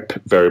fixed scope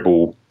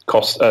variable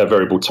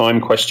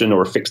time question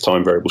or a fixed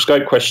time variable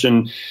scope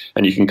question,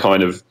 and you can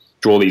kind of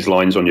draw these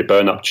lines on your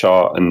burn-up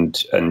chart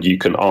and you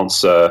can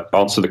answer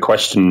the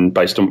question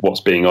based on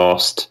what's being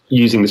asked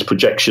using this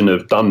projection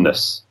of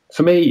doneness.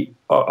 For me,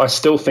 I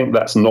still think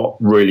that's not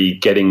really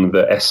getting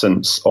the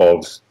essence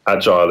of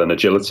Agile and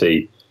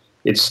agility.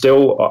 It's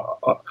still,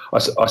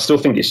 I still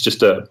think it's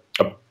just a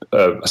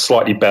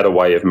slightly better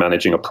way of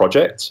managing a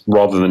project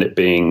rather than it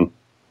being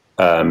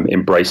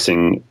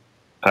embracing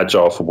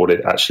Agile for what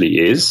it actually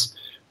is,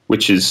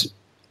 which is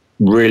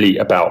really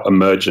about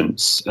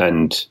emergence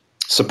and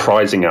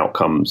surprising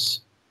outcomes.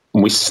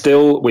 And we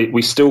still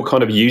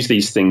kind of use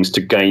these things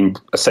to gain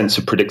a sense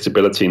of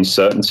predictability and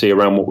certainty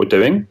around what we're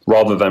doing,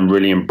 rather than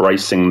really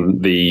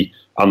embracing the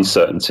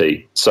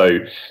uncertainty. So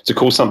to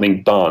call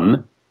something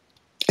done,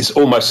 it's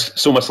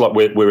almost like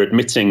we're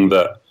admitting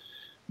that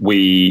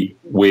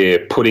we're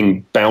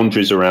putting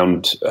boundaries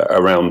around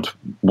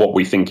what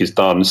we think is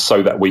done,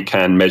 so that we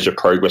can measure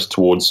progress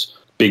towards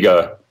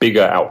bigger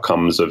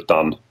outcomes of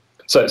done.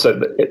 So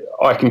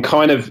I can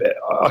kind of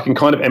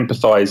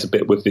empathize a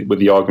bit with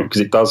the argument,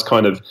 because it does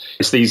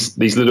it's these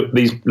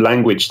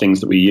language things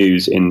that we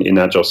use in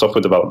Agile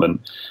software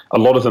development. A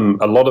lot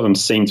of them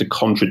seem to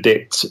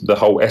contradict the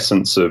whole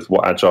essence of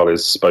what Agile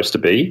is supposed to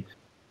be.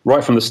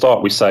 Right from the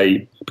start, we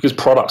say, because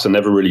products are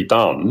never really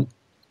done,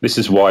 this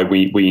is why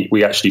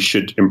we actually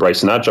should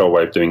embrace an Agile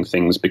way of doing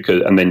things,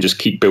 and then just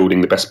keep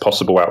building the best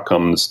possible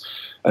outcomes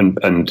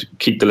and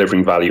keep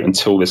delivering value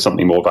until there's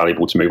something more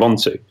valuable to move on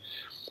to.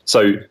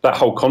 So that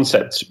whole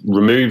concept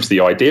removes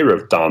the idea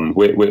of done.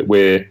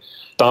 We're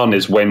done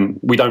is when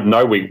we don't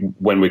know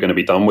when we're going to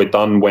be done. We're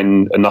done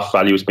when enough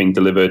value is being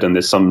delivered and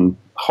there's some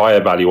higher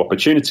value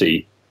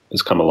opportunity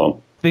has come along.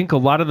 I think a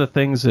lot of the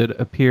things that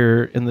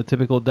appear in the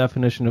typical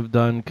definition of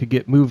done could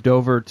get moved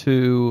over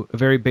to a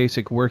very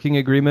basic working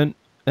agreement,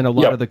 and a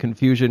lot of the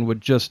confusion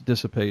would just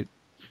dissipate.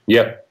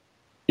 Yeah.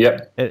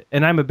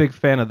 And I'm a big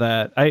fan of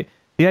that.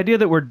 The idea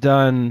that we're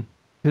done,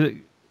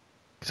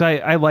 because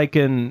I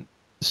liken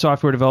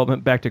software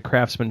development back to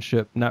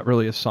craftsmanship, not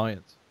really a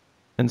science.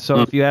 And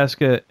so if you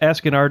ask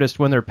an artist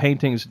when their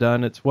painting's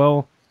done, it's,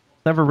 well,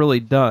 never really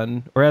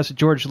done. Or ask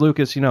George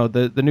Lucas,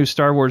 the new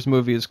Star Wars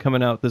movie is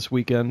coming out this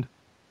weekend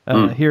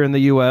here in the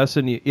U.S.,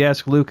 and you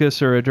ask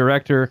Lucas or a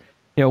director,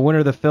 when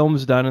are the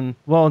films done? And,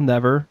 well,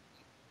 never.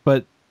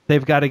 But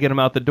they've got to get them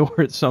out the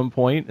door at some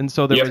point. And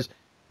so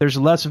there's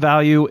less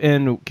value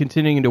in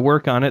continuing to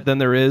work on it than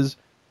there is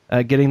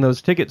getting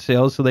those ticket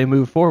sales, so they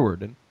move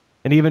forward.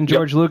 And even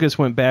George Lucas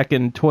went back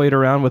and toyed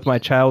around with my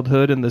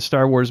childhood and the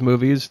Star Wars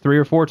movies 3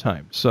 or 4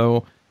 times.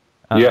 So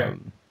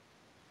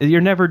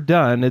you're never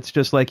done. It's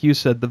just like you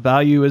said, the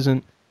value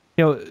isn't,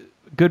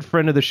 good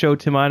friend of the show,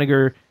 Tim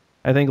Einiger,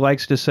 I think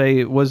likes to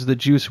say, was the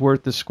juice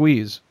worth the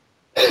squeeze?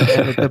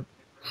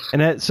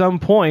 And at some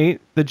point,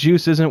 the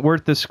juice isn't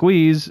worth the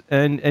squeeze,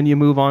 and you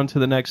move on to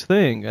the next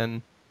thing.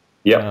 And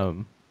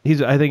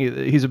I think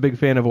he's a big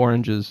fan of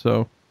oranges,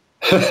 so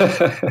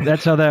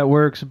that's how that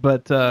works.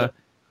 But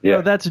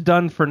that's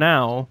done for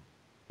now.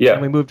 Yeah,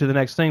 and we move to the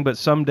next thing. But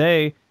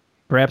someday,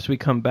 perhaps we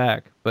come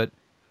back. But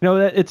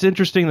it's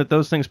interesting that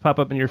those things pop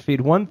up in your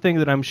feed. One thing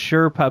that I'm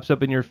sure pops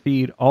up in your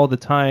feed all the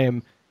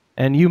time,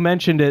 and you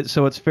mentioned it,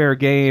 so it's fair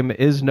game,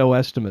 is No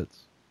Estimates.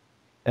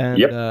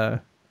 And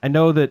I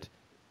know that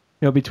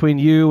between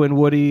you and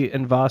Woody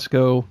and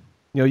Vasco,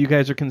 you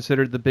guys are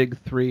considered the big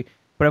 3.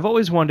 But I've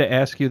always wanted to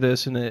ask you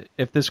this, and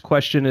if this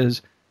question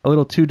is a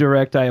little too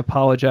direct, I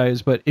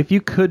apologize. But if you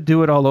could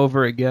do it all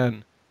over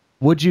again,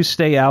 would you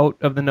stay out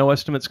of the No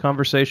Estimates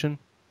conversation?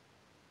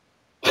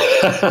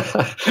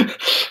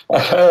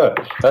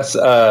 That's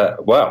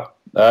wow.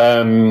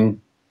 No,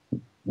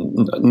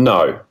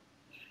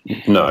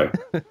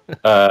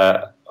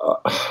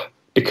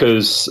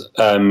 because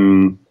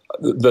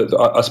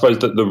I suppose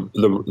that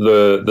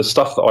the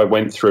stuff that I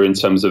went through in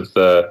terms of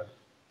the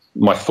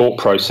my thought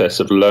process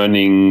of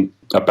learning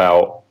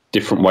about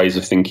different ways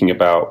of thinking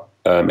about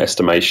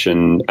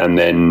estimation, and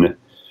then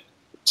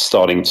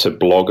starting to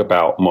blog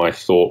about my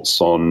thoughts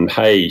on,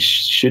 hey,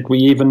 should we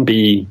even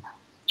be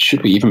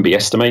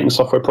estimating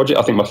software project?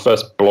 I think my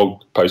first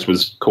blog post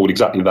was called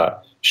exactly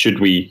that. Should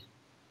we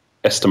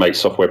estimate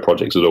software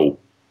projects at all?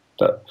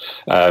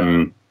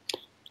 And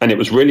it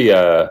was really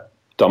a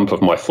dump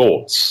of my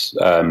thoughts.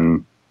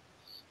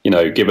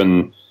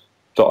 Given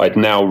that I'd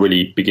now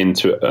really begin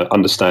to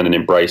understand and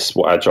embrace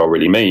what Agile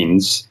really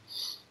means,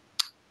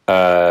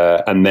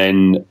 and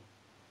then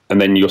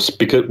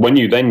because when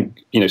you then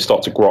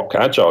start to grok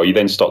Agile, you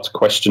then start to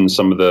question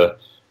some of the,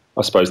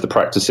 I suppose, the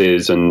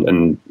practices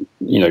and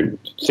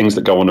things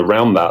that go on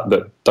around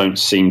that don't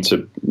seem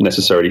to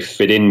necessarily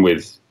fit in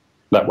with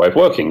that way of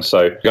working.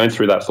 So going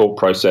through that thought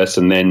process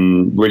and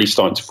then really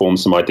starting to form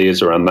some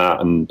ideas around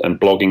that and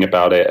blogging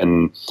about it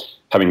and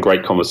having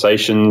great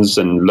conversations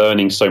and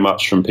learning so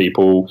much from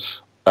people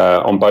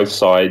on both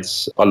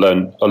sides. I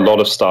learned a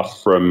lot of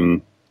stuff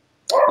from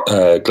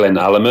Glenn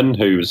Alleman,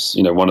 who's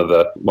one of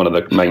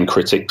the main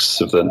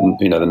critics of the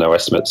the no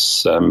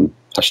estimates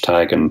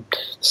hashtag and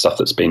stuff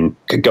that's been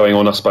going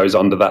on, I suppose,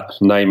 under that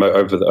name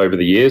over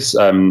the years.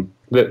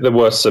 There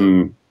were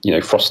some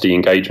frosty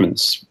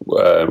engagements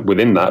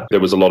within that. There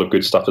was a lot of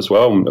good stuff as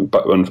well,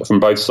 but from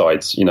both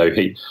sides.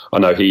 I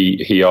know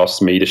he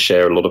asked me to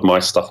share a lot of my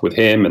stuff with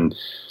him, and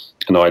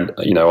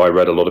I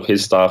read a lot of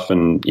his stuff,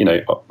 and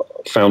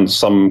found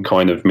some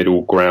kind of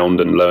middle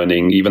ground and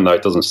learning, even though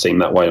it doesn't seem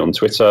that way on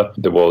Twitter.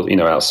 There was,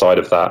 outside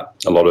of that,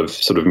 a lot of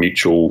sort of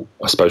mutual,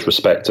 I suppose,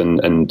 respect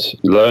and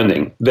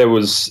learning. There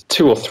was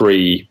 2 or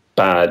 3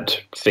 bad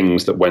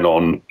things that went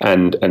on,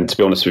 and to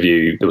be honest with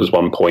you, there was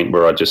one point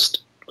where I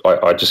just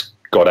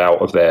got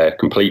out of there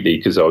completely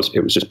because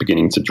it was just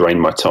beginning to drain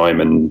my time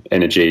and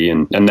energy.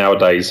 And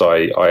nowadays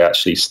I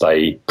actually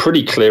stay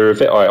pretty clear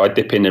of it. I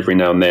dip in every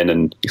now and then,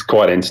 and it's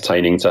quite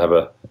entertaining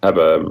to have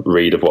a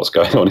read of what's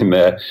going on in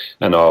there.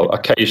 And I'll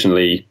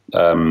occasionally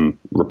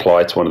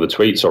reply to one of the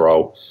tweets, or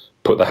I'll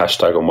put the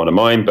hashtag on one of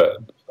mine. But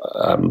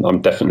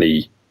I'm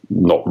definitely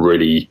not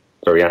really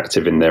very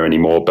active in there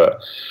anymore. But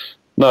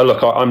no,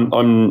 look, I'm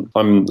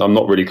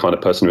not really the kind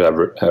of person who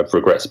have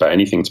regrets about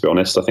anything, to be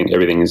honest. I think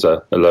everything is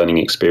a learning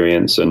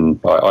experience, and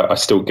I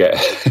still get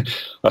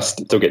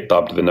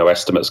dubbed the no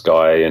estimates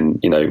guy,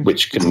 and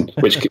which can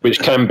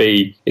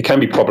be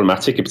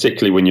problematic,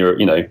 particularly when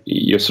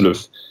you're sort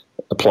of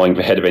applying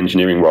for head of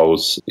engineering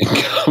roles in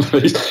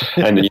companies,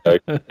 and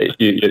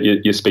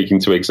you're speaking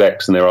to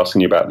execs and they're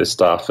asking you about this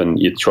stuff, and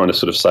you're trying to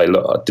sort of say,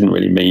 look, I didn't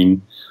really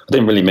mean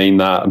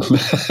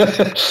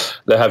that.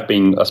 There have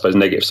been, I suppose,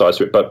 negative sides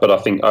to it, but I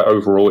think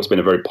overall it's been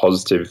a very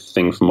positive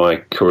thing for my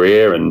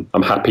career, and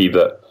I'm happy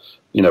that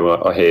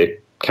I hear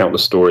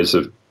countless stories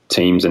of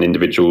teams and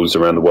individuals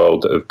around the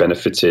world that have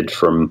benefited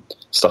from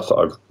stuff that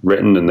I've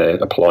written, and they're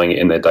applying it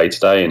in their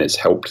day-to-day, and it's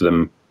helped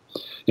them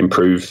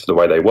improve the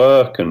way they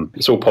work, and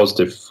it's all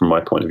positive from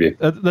my point of view.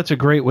 That's a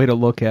great way to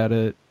look at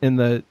it.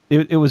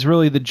 It was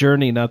really the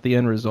journey, not the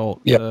end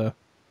result. Yeah.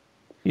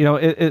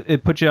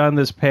 It put you on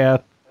this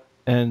path,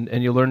 and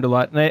you learned a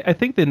lot. And I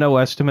think the no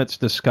estimates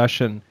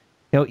discussion,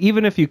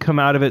 even if you come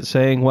out of it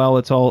saying, well,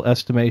 it's all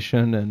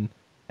estimation,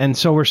 and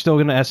so we're still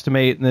going to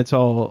estimate, and it's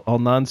all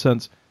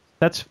nonsense,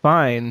 that's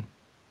fine.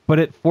 But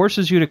it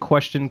forces you to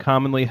question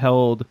commonly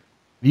held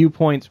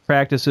viewpoints,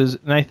 practices,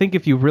 and I think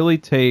if you really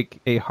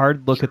take a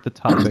hard look at the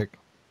topic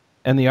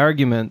and the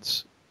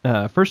arguments,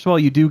 first of all,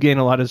 you do gain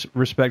a lot of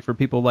respect for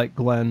people like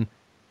Glenn.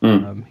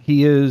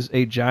 He is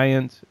a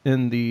giant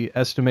in the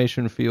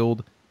estimation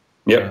field.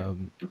 Yeah,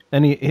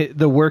 and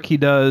the work he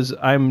does,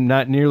 I'm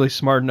not nearly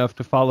smart enough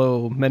to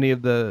follow many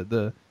of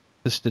the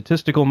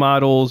statistical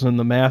models and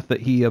the math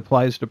that he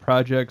applies to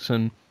projects,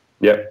 and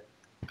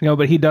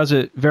but he does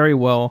it very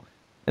well.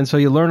 And so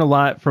you learn a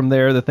lot from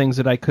there. The things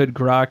that I could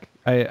grok,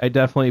 I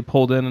definitely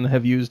pulled in and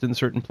have used in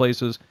certain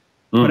places.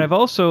 But I've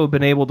also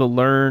been able to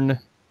learn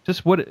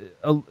just what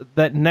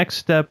that next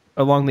step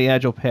along the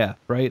Agile path,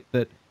 right?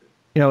 That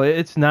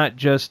it's not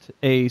just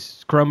a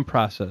Scrum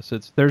process.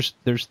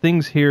 There's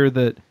things here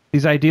that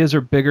these ideas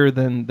are bigger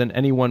than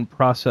any one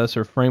process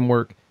or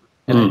framework.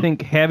 And I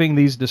think having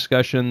these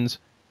discussions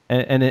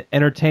and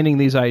entertaining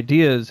these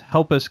ideas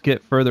help us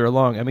get further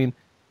along. I mean,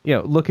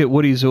 look at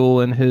Woody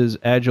Zuhl and his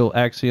Agile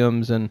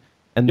axioms and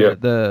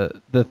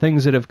the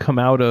things that have come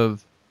out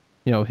of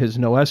his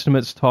no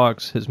estimates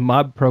talks, his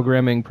mob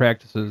programming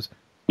practices.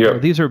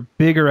 These are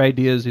bigger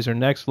ideas. These are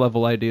next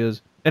level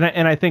ideas, and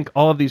I think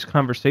all of these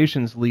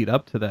conversations lead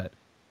up to that.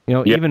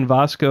 Even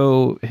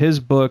Vasco, his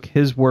book,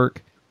 his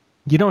work.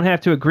 You don't have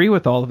to agree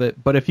with all of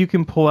it, but if you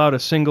can pull out a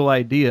single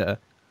idea,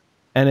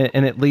 and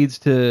it leads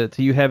to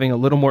you having a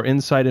little more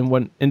insight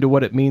into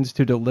what it means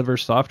to deliver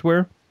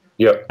software.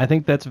 I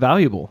think that's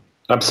valuable.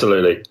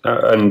 Absolutely,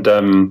 and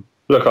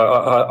look,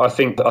 I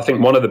think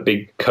one of the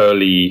big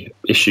curly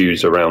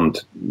issues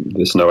around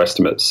this no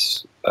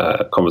estimates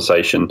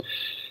conversation,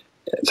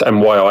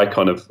 and why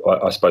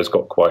I suppose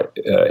got quite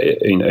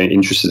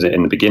interested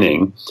in the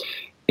beginning,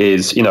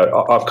 is,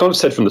 I've kind of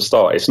said from the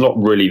start, it's not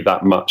really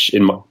that much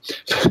in my,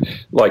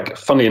 like,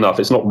 funnily enough,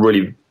 it's not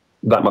really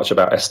that much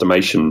about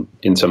estimation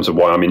in terms of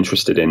why I'm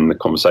interested in the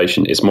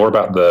conversation. It's more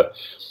about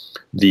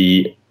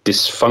the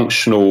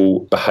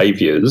dysfunctional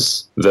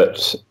behaviors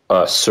that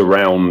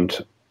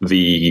surround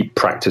the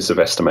practice of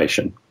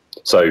estimation.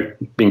 So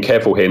being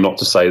careful here not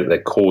to say that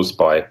they're caused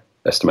by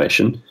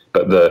estimation,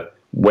 but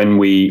when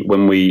we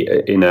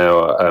in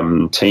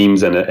our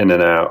teams and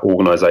in our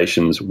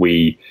organizations,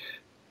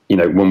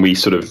 when we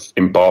sort of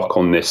embark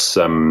on this,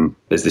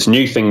 there's this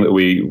new thing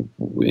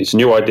it's a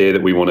new idea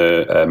that we want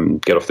to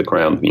get off the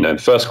ground. The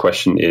first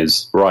question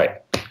is,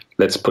 right,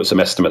 let's put some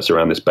estimates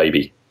around this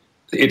baby.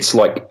 It's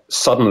like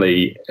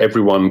suddenly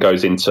everyone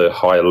goes into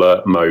high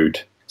alert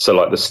mode. So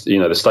like the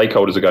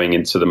stakeholders are going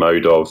into the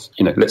mode of,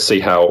 let's see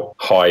how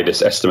high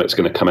this estimate's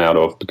going to come out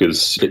of,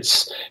 because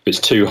if it's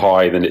too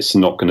high, then it's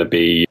not going to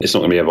be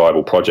a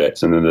viable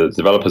project. And then the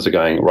developers are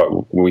going, right,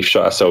 we've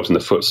shot ourselves in the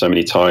foot so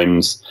many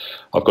times.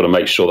 I've got to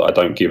make sure that I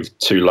don't give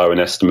too low an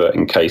estimate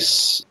in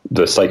case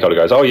the stakeholder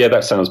goes, oh yeah,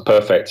 that sounds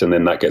perfect. And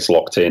then that gets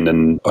locked in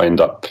and I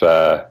end up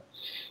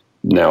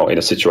now in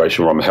a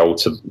situation where I'm held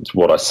to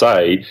what I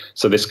say.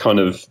 So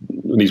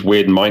these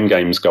weird mind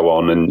games go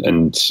on,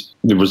 and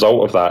the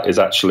result of that is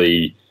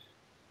actually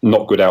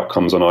not good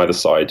outcomes on either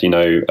side.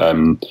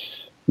 The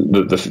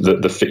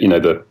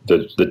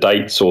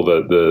dates or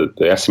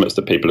the estimates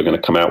that people are going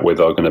to come out with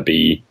are going to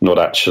be not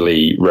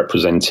actually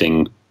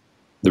representing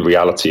the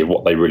reality of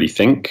what they really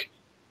think,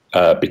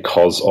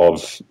 because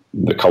of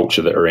the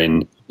culture that are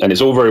in. And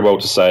it's all very well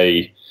to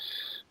say,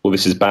 well,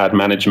 this is bad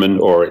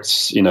management, or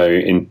it's, in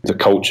the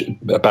culture,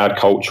 a bad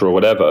culture or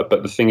whatever.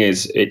 But the thing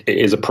is, it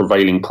is a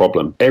prevailing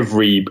problem.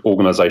 Every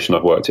organization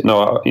I've worked in,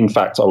 in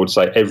fact, I would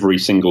say every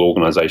single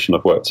organization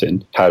I've worked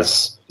in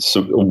has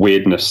some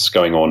weirdness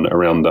going on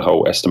around the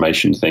whole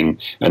estimation thing.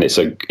 And it's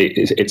a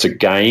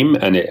game.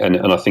 And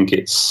I think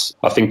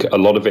a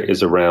lot of it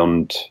is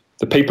around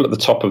the people at the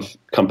top of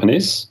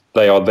companies.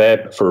 They are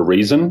there for a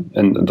reason,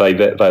 and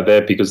they're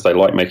there because they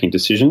like making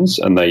decisions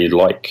and they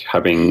like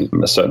having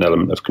a certain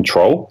element of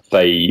control.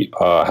 They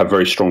have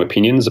very strong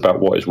opinions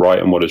about what is right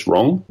and what is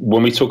wrong.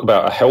 When we talk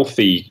about a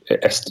healthy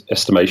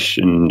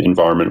estimation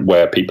environment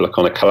where people are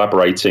kind of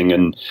collaborating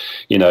and,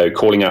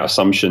 calling out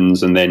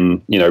assumptions and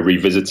then,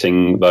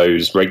 revisiting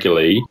those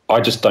regularly,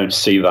 I just don't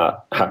see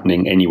that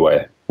happening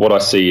anywhere. What I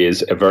see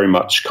is a very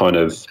much kind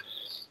of,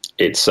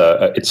 it's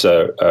a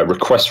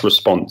request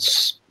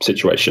response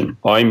situation.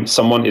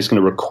 Someone is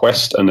going to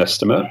request an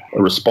estimate,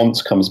 a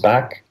response comes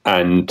back,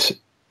 and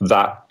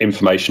that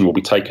information will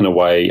be taken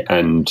away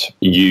and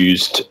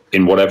used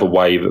in whatever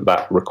way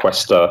that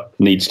requester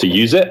needs to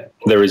use it.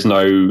 There is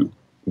no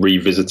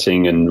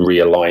revisiting and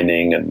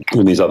realigning and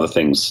all these other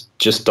things.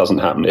 Just doesn't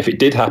happen. If it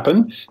did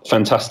happen,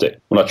 fantastic.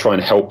 When I try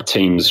and help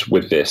teams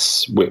with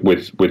this,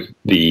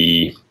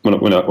 ironically,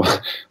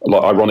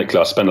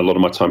 I spend a lot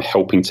of my time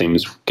helping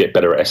teams get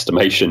better at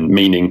estimation,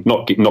 meaning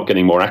not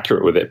getting more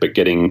accurate with it, but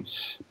being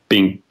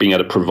able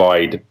to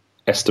provide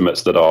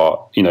estimates that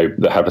are,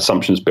 that have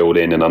assumptions built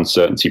in and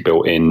uncertainty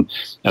built in,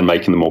 and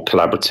making them more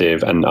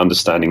collaborative and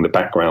understanding the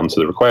background to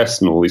the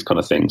request and all these kind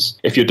of things.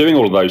 If you're doing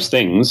all of those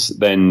things,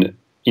 then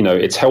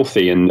it's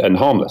healthy and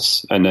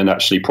harmless, and then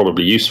actually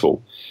probably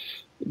useful.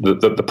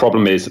 The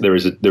problem is there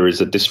is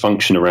a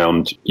dysfunction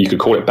around. You could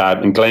call it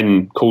bad, and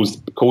Glenn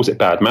calls it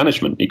bad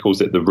management. He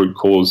calls it the root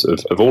cause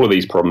of all of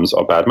these problems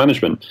are bad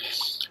management.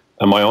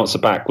 And my answer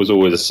back was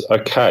always,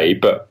 okay,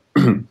 but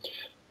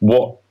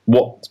what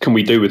can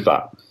we do with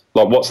that?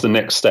 Like, what's the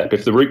next step?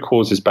 If the root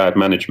cause is bad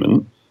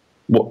management,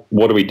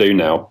 what do we do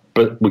now?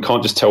 But we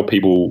can't just tell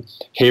people,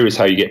 here is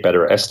how you get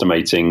better at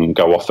estimating,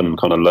 go off and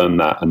kind of learn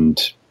that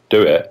and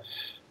do it.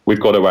 We've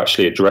got to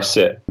actually address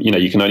it.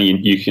 You can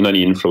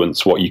only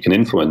influence what you can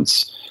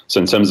influence.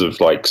 So in terms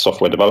of like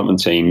software development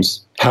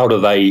teams, how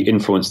do they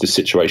influence this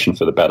situation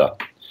for the better?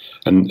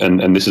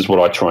 And this is what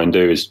I try and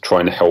do, is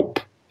trying to help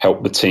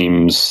the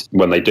teams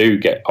when they do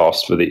get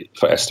asked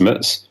for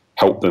estimates,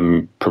 help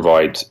them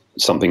provide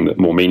something that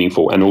more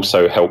meaningful, and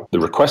also help the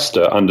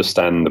requester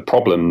understand the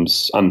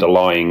problems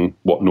underlying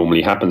what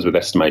normally happens with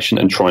estimation,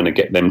 and trying to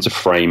get them to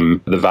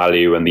frame the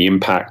value and the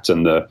impact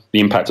and the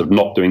impact of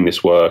not doing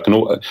this work, and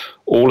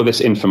all of this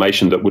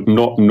information that would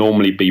not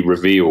normally be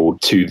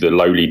revealed to the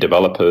lowly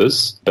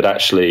developers, but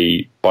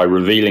actually by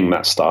revealing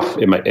that stuff,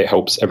 it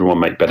helps everyone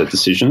make better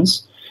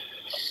decisions.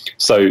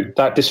 So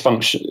that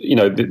dysfunction,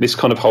 this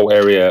kind of whole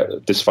area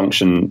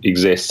dysfunction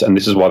exists, and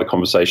this is why the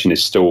conversation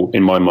is still,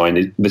 in my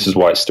mind, this is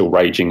why it's still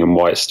raging and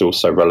why it's still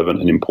so relevant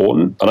and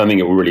important. I don't think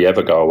it will really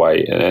ever go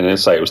away. And I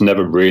say it was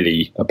never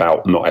really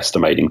about not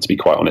estimating, to be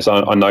quite honest.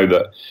 I know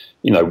that,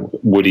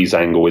 Woody's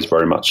angle is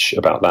very much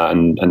about that,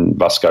 and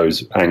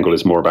Vasco's angle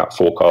is more about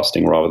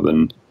forecasting rather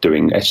than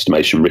doing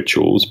estimation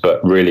rituals.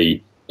 But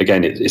really,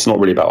 again, it's not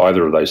really about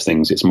either of those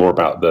things. It's more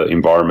about the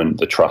environment,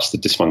 the trust, the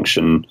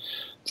dysfunction,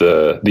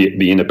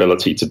 the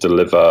inability to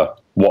deliver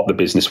what the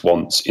business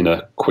wants in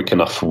a quick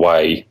enough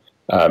way.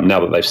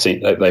 Now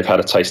that they've had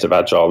a taste of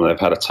Agile and they've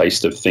had a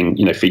taste of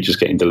features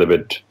getting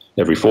delivered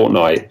every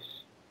fortnight,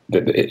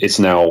 they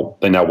now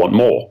want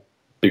more,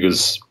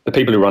 because the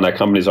people who run our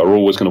companies are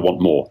always going to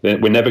want more.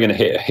 We're never going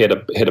to hit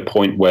a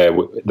point where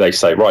they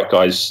say, right,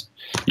 guys,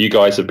 you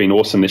guys have been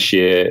awesome this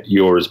year.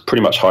 You're as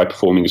pretty much high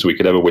performing as we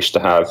could ever wish to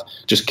have.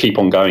 Just keep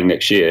on going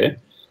next year.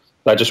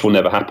 That just will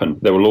never happen.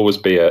 There will always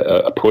be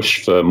a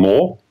push for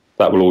more.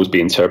 That will always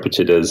be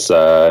interpreted as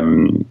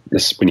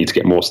we need to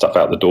get more stuff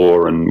out the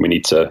door, and we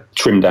need to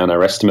trim down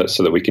our estimates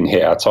so that we can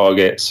hit our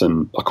targets.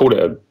 And I call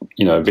it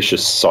a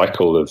vicious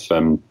cycle of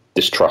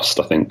distrust,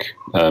 I think.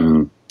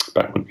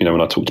 Back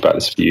when I talked about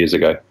this a few years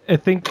ago. I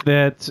think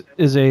that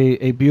is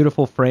a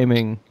beautiful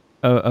framing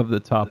of the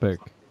topic,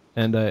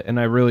 and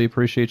I really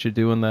appreciate you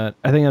doing that.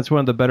 I think that's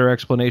one of the better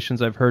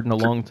explanations I've heard in a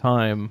long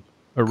time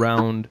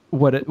around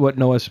what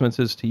no estimates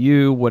is to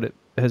you, what it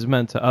has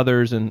meant to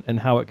others, and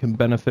how it can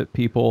benefit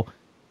people,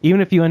 even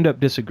if you end up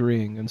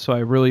disagreeing. And so I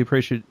really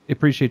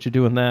appreciate you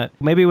doing that.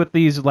 Maybe with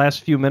these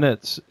last few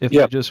minutes, if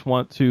you just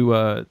want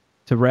to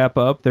wrap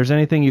up, there's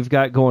anything you've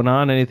got going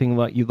on, anything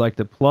you'd like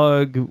to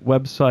plug,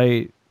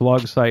 website,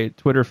 blog site,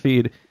 Twitter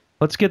feed,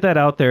 let's get that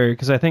out there,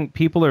 because I think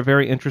people are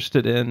very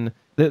interested in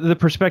the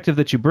perspective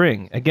that you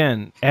bring.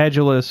 Again,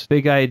 Agilist,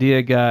 big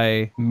idea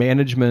guy,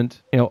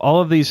 management, all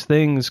of these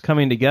things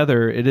coming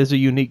together. It is a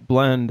unique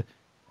blend,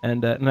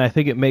 and I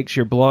think it makes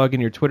your blog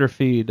and your Twitter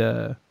feed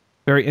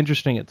very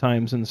interesting at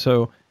times. And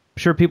so I'm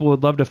sure people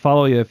would love to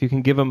follow you. If you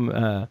can give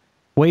them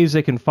ways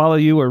they can follow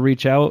you or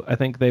reach out, I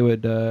think they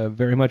would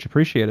very much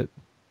appreciate it.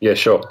 Yeah,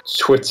 sure.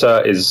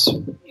 Twitter is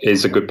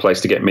a good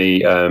place to get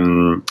me,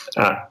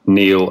 at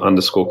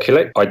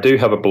Neil_Killick. I do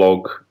have a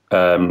blog,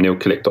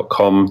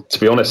 neilkillick.com. To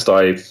be honest,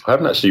 I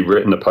haven't actually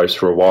written a post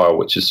for a while,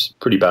 which is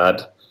pretty bad.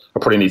 I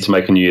probably need to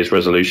make a New Year's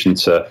resolution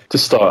to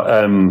start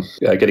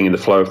getting in the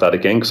flow of that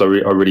again, because I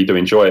really do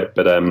enjoy it.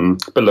 But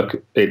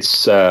look,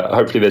 it's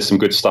hopefully there's some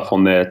good stuff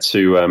on there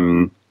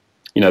to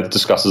that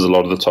discusses a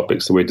lot of the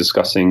topics that we've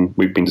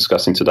been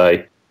discussing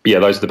today. But yeah,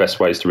 those are the best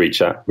ways to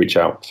reach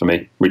out to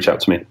me.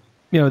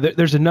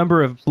 There's a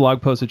number of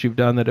blog posts that you've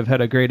done that have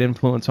had a great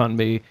influence on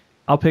me.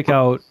 I'll pick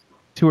out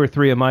 2 or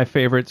 3 of my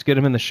favorites, get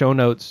them in the show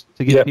notes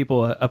to give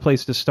people a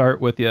place to start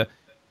with you.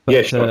 But,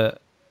 yeah, sure.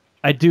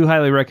 I do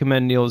highly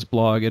recommend Neil's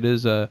blog. It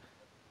is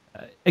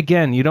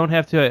again, you don't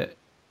have to.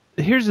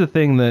 Here's the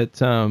thing that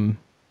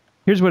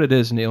here's what it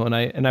is, Neil,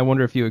 and I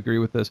wonder if you agree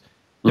with this.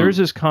 There's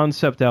this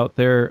concept out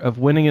there of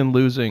winning and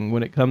losing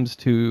when it comes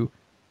to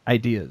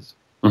ideas,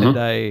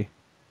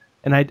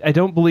 and I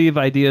don't believe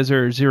ideas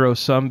are zero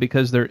sum,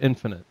 because they're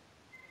infinite.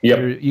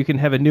 Yep. You can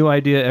have a new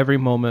idea every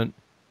moment.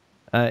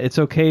 It's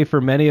okay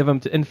for many of them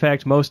to. In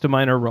fact, most of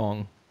mine are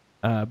wrong.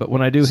 But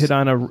when I do hit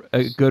on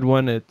a good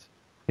one,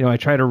 I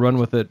try to run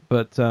with it.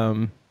 But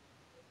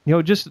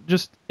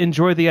just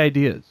enjoy the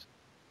ideas.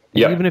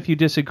 Yep. Even if you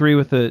disagree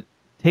with it,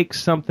 take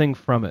something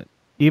from it.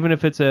 Even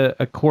if it's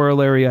a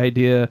corollary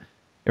idea,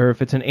 or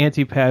if it's an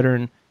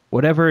anti-pattern,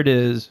 whatever it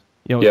is.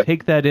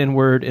 Take that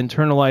inward,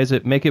 internalize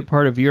it, make it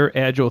part of your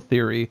Agile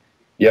theory,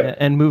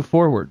 and move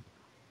forward.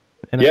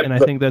 And I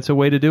think that's a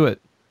way to do it.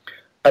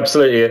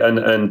 Absolutely,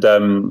 and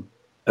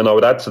I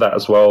would add to that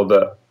as well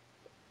that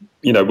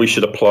we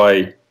should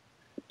apply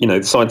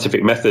the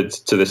scientific method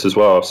to this as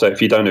well. So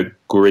if you don't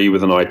agree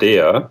with an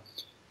idea,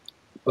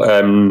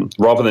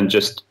 rather than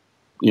just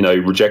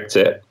reject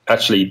it,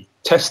 actually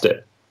test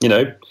it.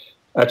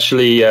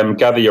 Actually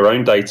gather your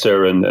own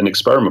data and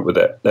experiment with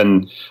it.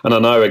 And I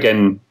know,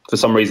 again, for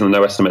some reason, the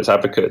no estimates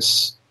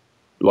advocates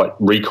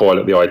recoil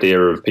at the idea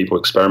of people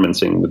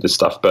experimenting with this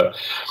stuff. But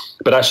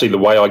actually, the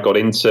way I got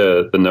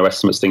into the no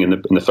estimates thing in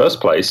the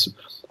first place,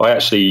 I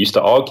actually used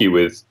to argue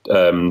with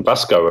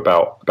Vasco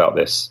about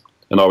this.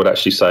 And I would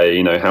actually say,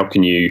 how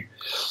can you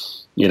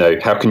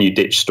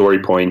ditch story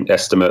point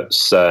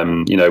estimates?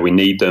 We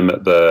need them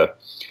at the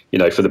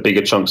for the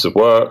bigger chunks of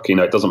work.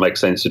 It doesn't make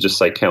sense to just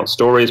say count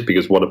stories,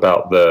 because what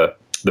about the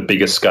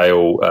bigger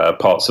scale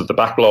parts of the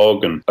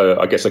backlog? And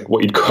I guess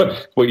what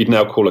you'd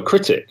now call a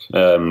critic,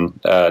 no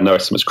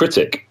estimates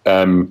critic.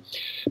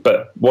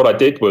 But what I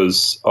did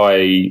was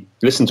I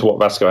listened to what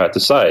Vasco had to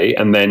say,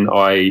 and then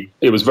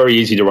it was very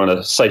easy to run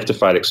a safe to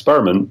fail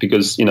experiment,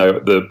 because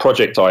the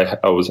project I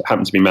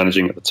happened to be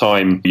managing at the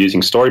time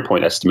using story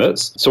point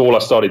estimates. So all I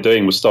started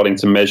doing was starting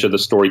to measure the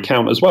story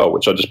count as well,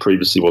 which I just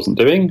previously wasn't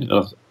doing.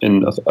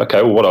 And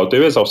okay, well, what I'll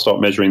do is I'll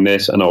start measuring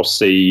this, and I'll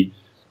see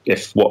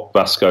if what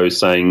Vasco is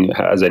saying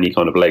has any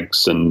kind of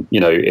legs, and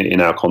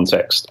in our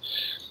context.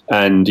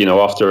 And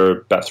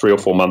after about 3 or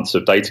 4 months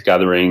of data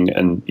gathering,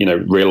 and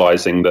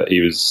realizing that he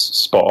was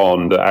spot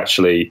on, that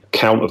actually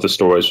count of the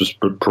stories was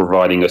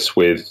providing us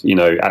with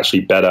actually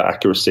better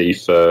accuracy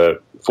for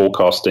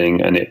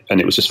forecasting, and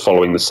it was just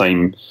following the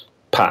same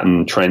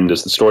pattern trend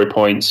as the story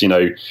points.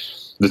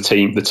 The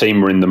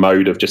team were in the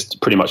mode of just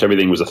pretty much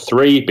everything was a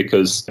 3,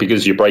 because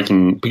you're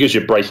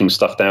breaking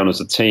stuff down as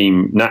a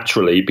team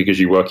naturally, because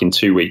you work in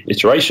 2-week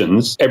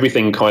iterations.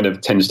 Everything kind of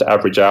tends to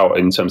average out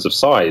in terms of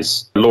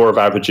size. Law of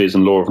averages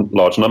and law of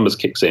large numbers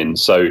kicks in,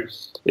 so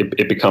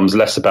it becomes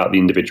less about the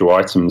individual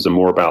items and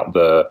more about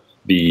the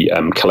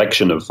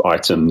collection of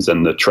items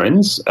and the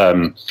trends.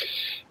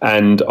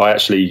 And I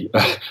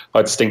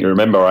distinctly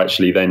remember I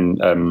actually then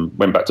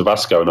went back to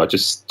Vasco and I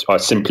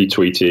simply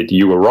tweeted,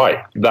 "You were right."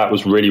 That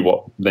was really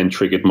what then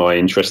triggered my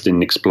interest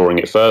in exploring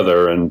it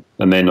further. And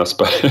then I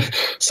suppose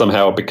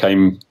somehow it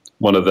became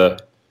one of the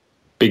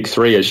big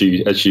three, as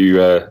you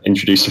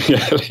introduced me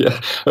earlier,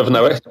 of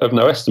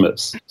no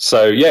estimates.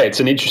 So yeah, it's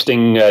an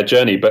interesting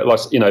journey. But I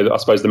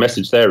suppose the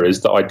message there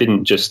is that I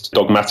didn't just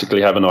dogmatically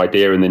have an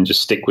idea and then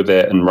just stick with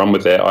it and run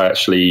with it. I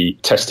actually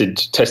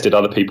tested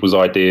other people's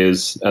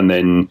ideas and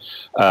then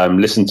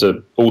listened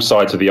to all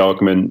sides of the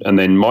argument. And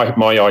then my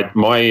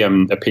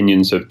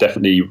opinions have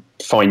definitely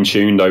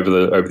fine-tuned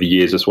over the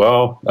years as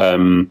well. I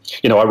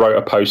wrote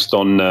a post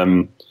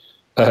on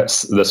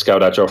the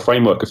Scaled Agile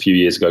Framework a few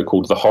years ago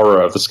called "The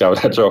Horror of the Scaled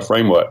Agile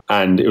Framework,"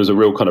 and it was a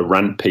real kind of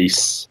rant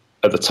piece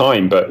at the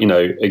time. But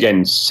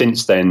again,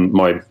 since then,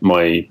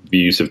 my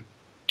views have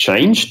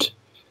changed.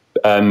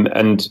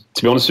 And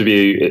to be honest with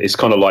you, it's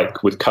kind of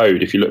like with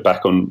code. If you look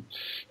back on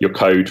your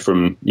code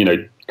from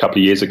a couple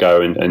of years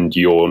ago and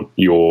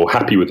you're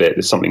happy with it,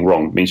 there's something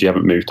wrong. It means you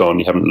haven't moved on,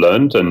 you haven't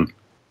learned. And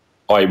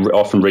I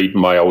often read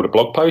my older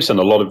blog posts, and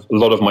a lot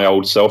of my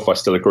old self I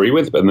still agree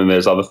with, but then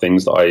there's other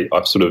things that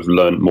I've sort of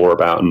learned more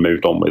about and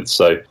moved on with.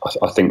 So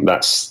I think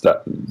that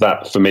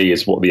for me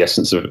is what the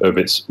essence of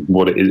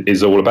what it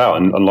is all about.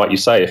 And like you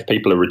say, if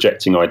people are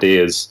rejecting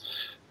ideas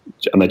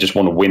and they just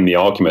want to win the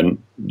argument,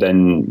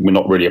 then we're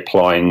not really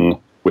applying.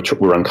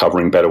 We're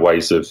uncovering better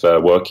ways of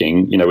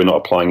working. We're not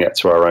applying it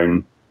to our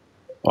own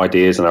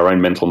ideas and our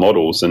own mental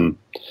models. And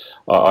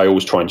I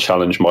always try and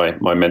challenge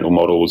my mental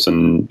models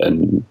and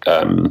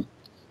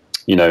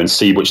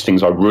see which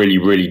things I really,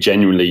 really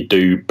genuinely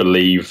do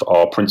believe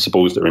are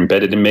principles that are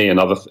embedded in me, and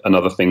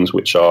other things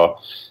which are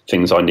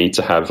things I need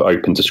to have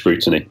open to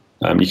scrutiny.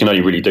 You can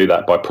only really do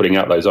that by putting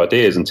out those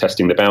ideas and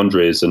testing the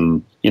boundaries,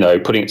 and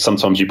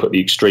sometimes you put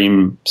the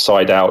extreme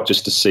side out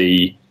just to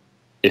see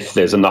if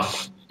there's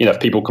enough. If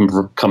people can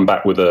come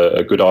back with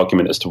a good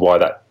argument as to why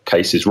that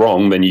case is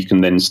wrong, then you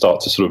can then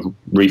start to sort of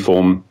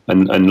reform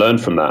and learn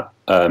from that.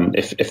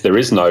 If there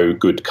is no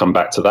good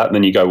comeback to that,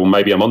 then you go, well,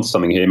 maybe I'm onto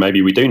something here.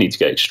 Maybe we do need to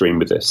get extreme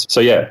with this.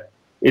 So yeah,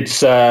 it's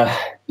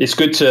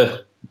good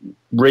to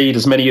read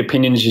as many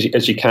opinions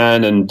as you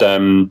can, and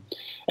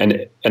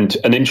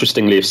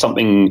interestingly,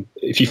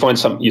 if you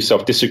find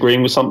yourself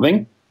disagreeing with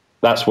something,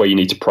 that's where you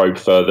need to probe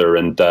further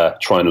and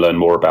try and learn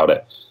more about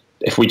it.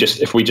 If we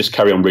just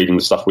carry on reading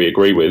the stuff we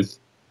agree with,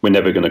 we're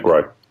never going to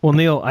grow. Well,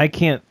 Neil, I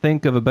can't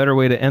think of a better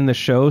way to end the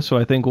show, so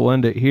I think we'll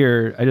end it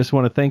here. I just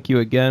want to thank you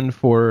again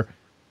for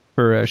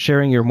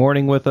sharing your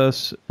morning with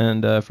us,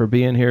 and for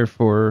being here,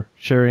 for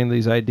sharing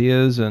these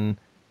ideas, and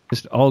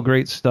just all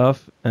great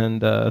stuff.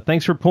 And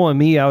thanks for pulling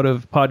me out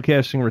of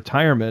podcasting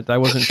retirement. I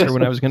wasn't sure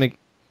when I was going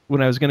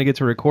to get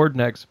to record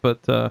next,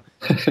 but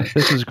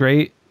this is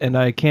great, and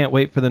I can't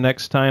wait for the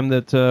next time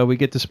that we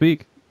get to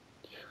speak.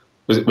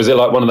 Was it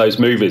like one of those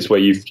movies where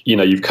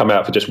you've come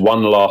out for just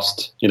one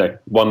last week?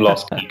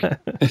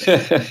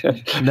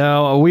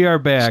 No, we are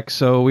back,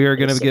 so we are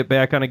going to get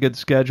back on a good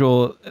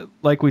schedule,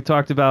 like we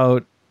talked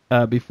about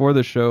before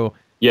the show.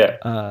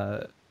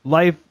 Yeah.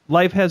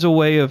 Life has a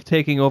way of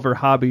taking over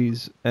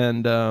hobbies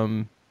and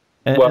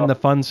the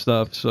fun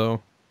stuff. So.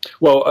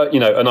 Well,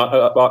 and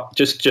I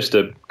just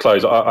to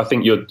close, I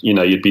think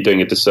you'd be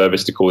doing a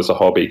disservice to call this a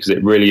hobby, because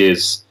it really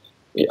is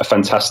a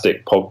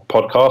fantastic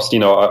podcast.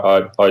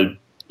 I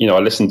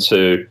listen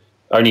to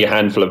only a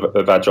handful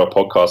of Agile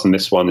podcasts, and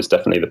this one is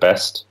definitely the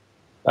best.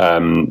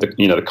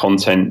 The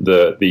content,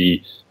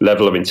 the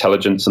level of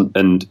intelligence,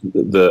 and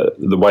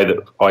the way that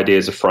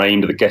ideas are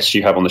framed, the guests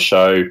you have on the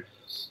show,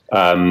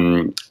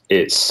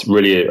 it's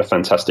really a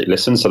fantastic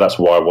listen. So that's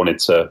why I wanted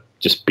to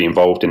just be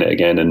involved in it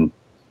again.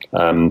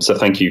 And so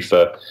thank you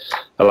for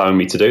allowing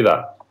me to do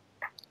that.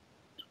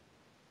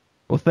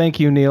 Well, thank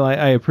you, Neil.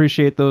 I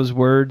appreciate those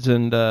words,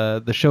 and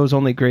the show's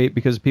only great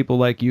because people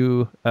like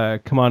you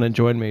come on and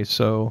join me.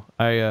 So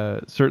I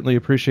certainly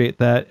appreciate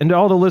that. And to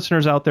all the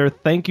listeners out there,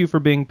 thank you for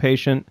being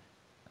patient.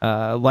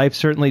 Life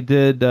certainly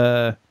did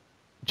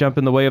jump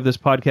in the way of this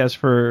podcast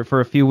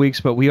for a few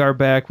weeks, but we are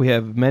back. We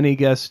have many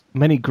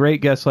great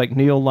guests like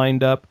Neil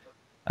lined up.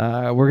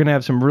 We're going to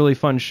have some really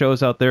fun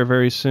shows out there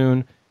very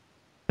soon.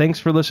 Thanks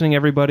for listening,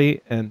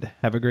 everybody, and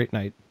have a great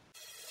night.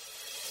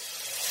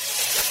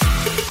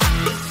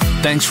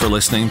 Thanks for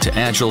listening to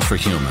Agile for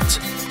Humans.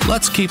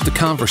 Let's keep the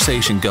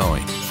conversation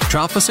going.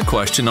 Drop us a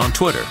question on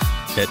Twitter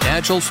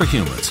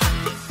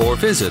 @AgileForHumans or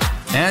visit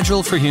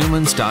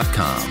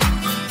agileforhumans.com.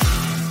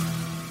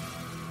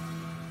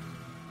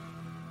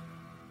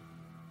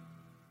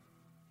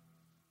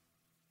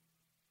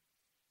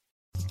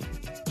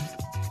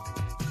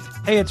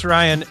 Hey, it's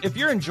Ryan. If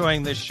you're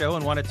enjoying this show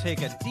and want to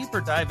take a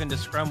deeper dive into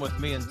Scrum with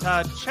me and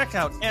Todd, check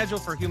out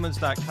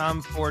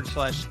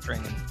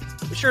agileforhumans.com/training.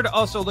 Be sure to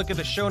also look at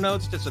the show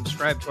notes to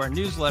subscribe to our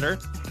newsletter,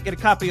 get a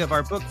copy of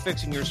our book,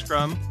 Fixing Your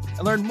Scrum,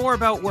 and learn more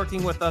about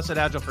working with us at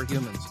Agile for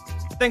Humans.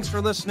 Thanks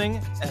for listening,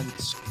 and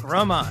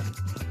Scrum on.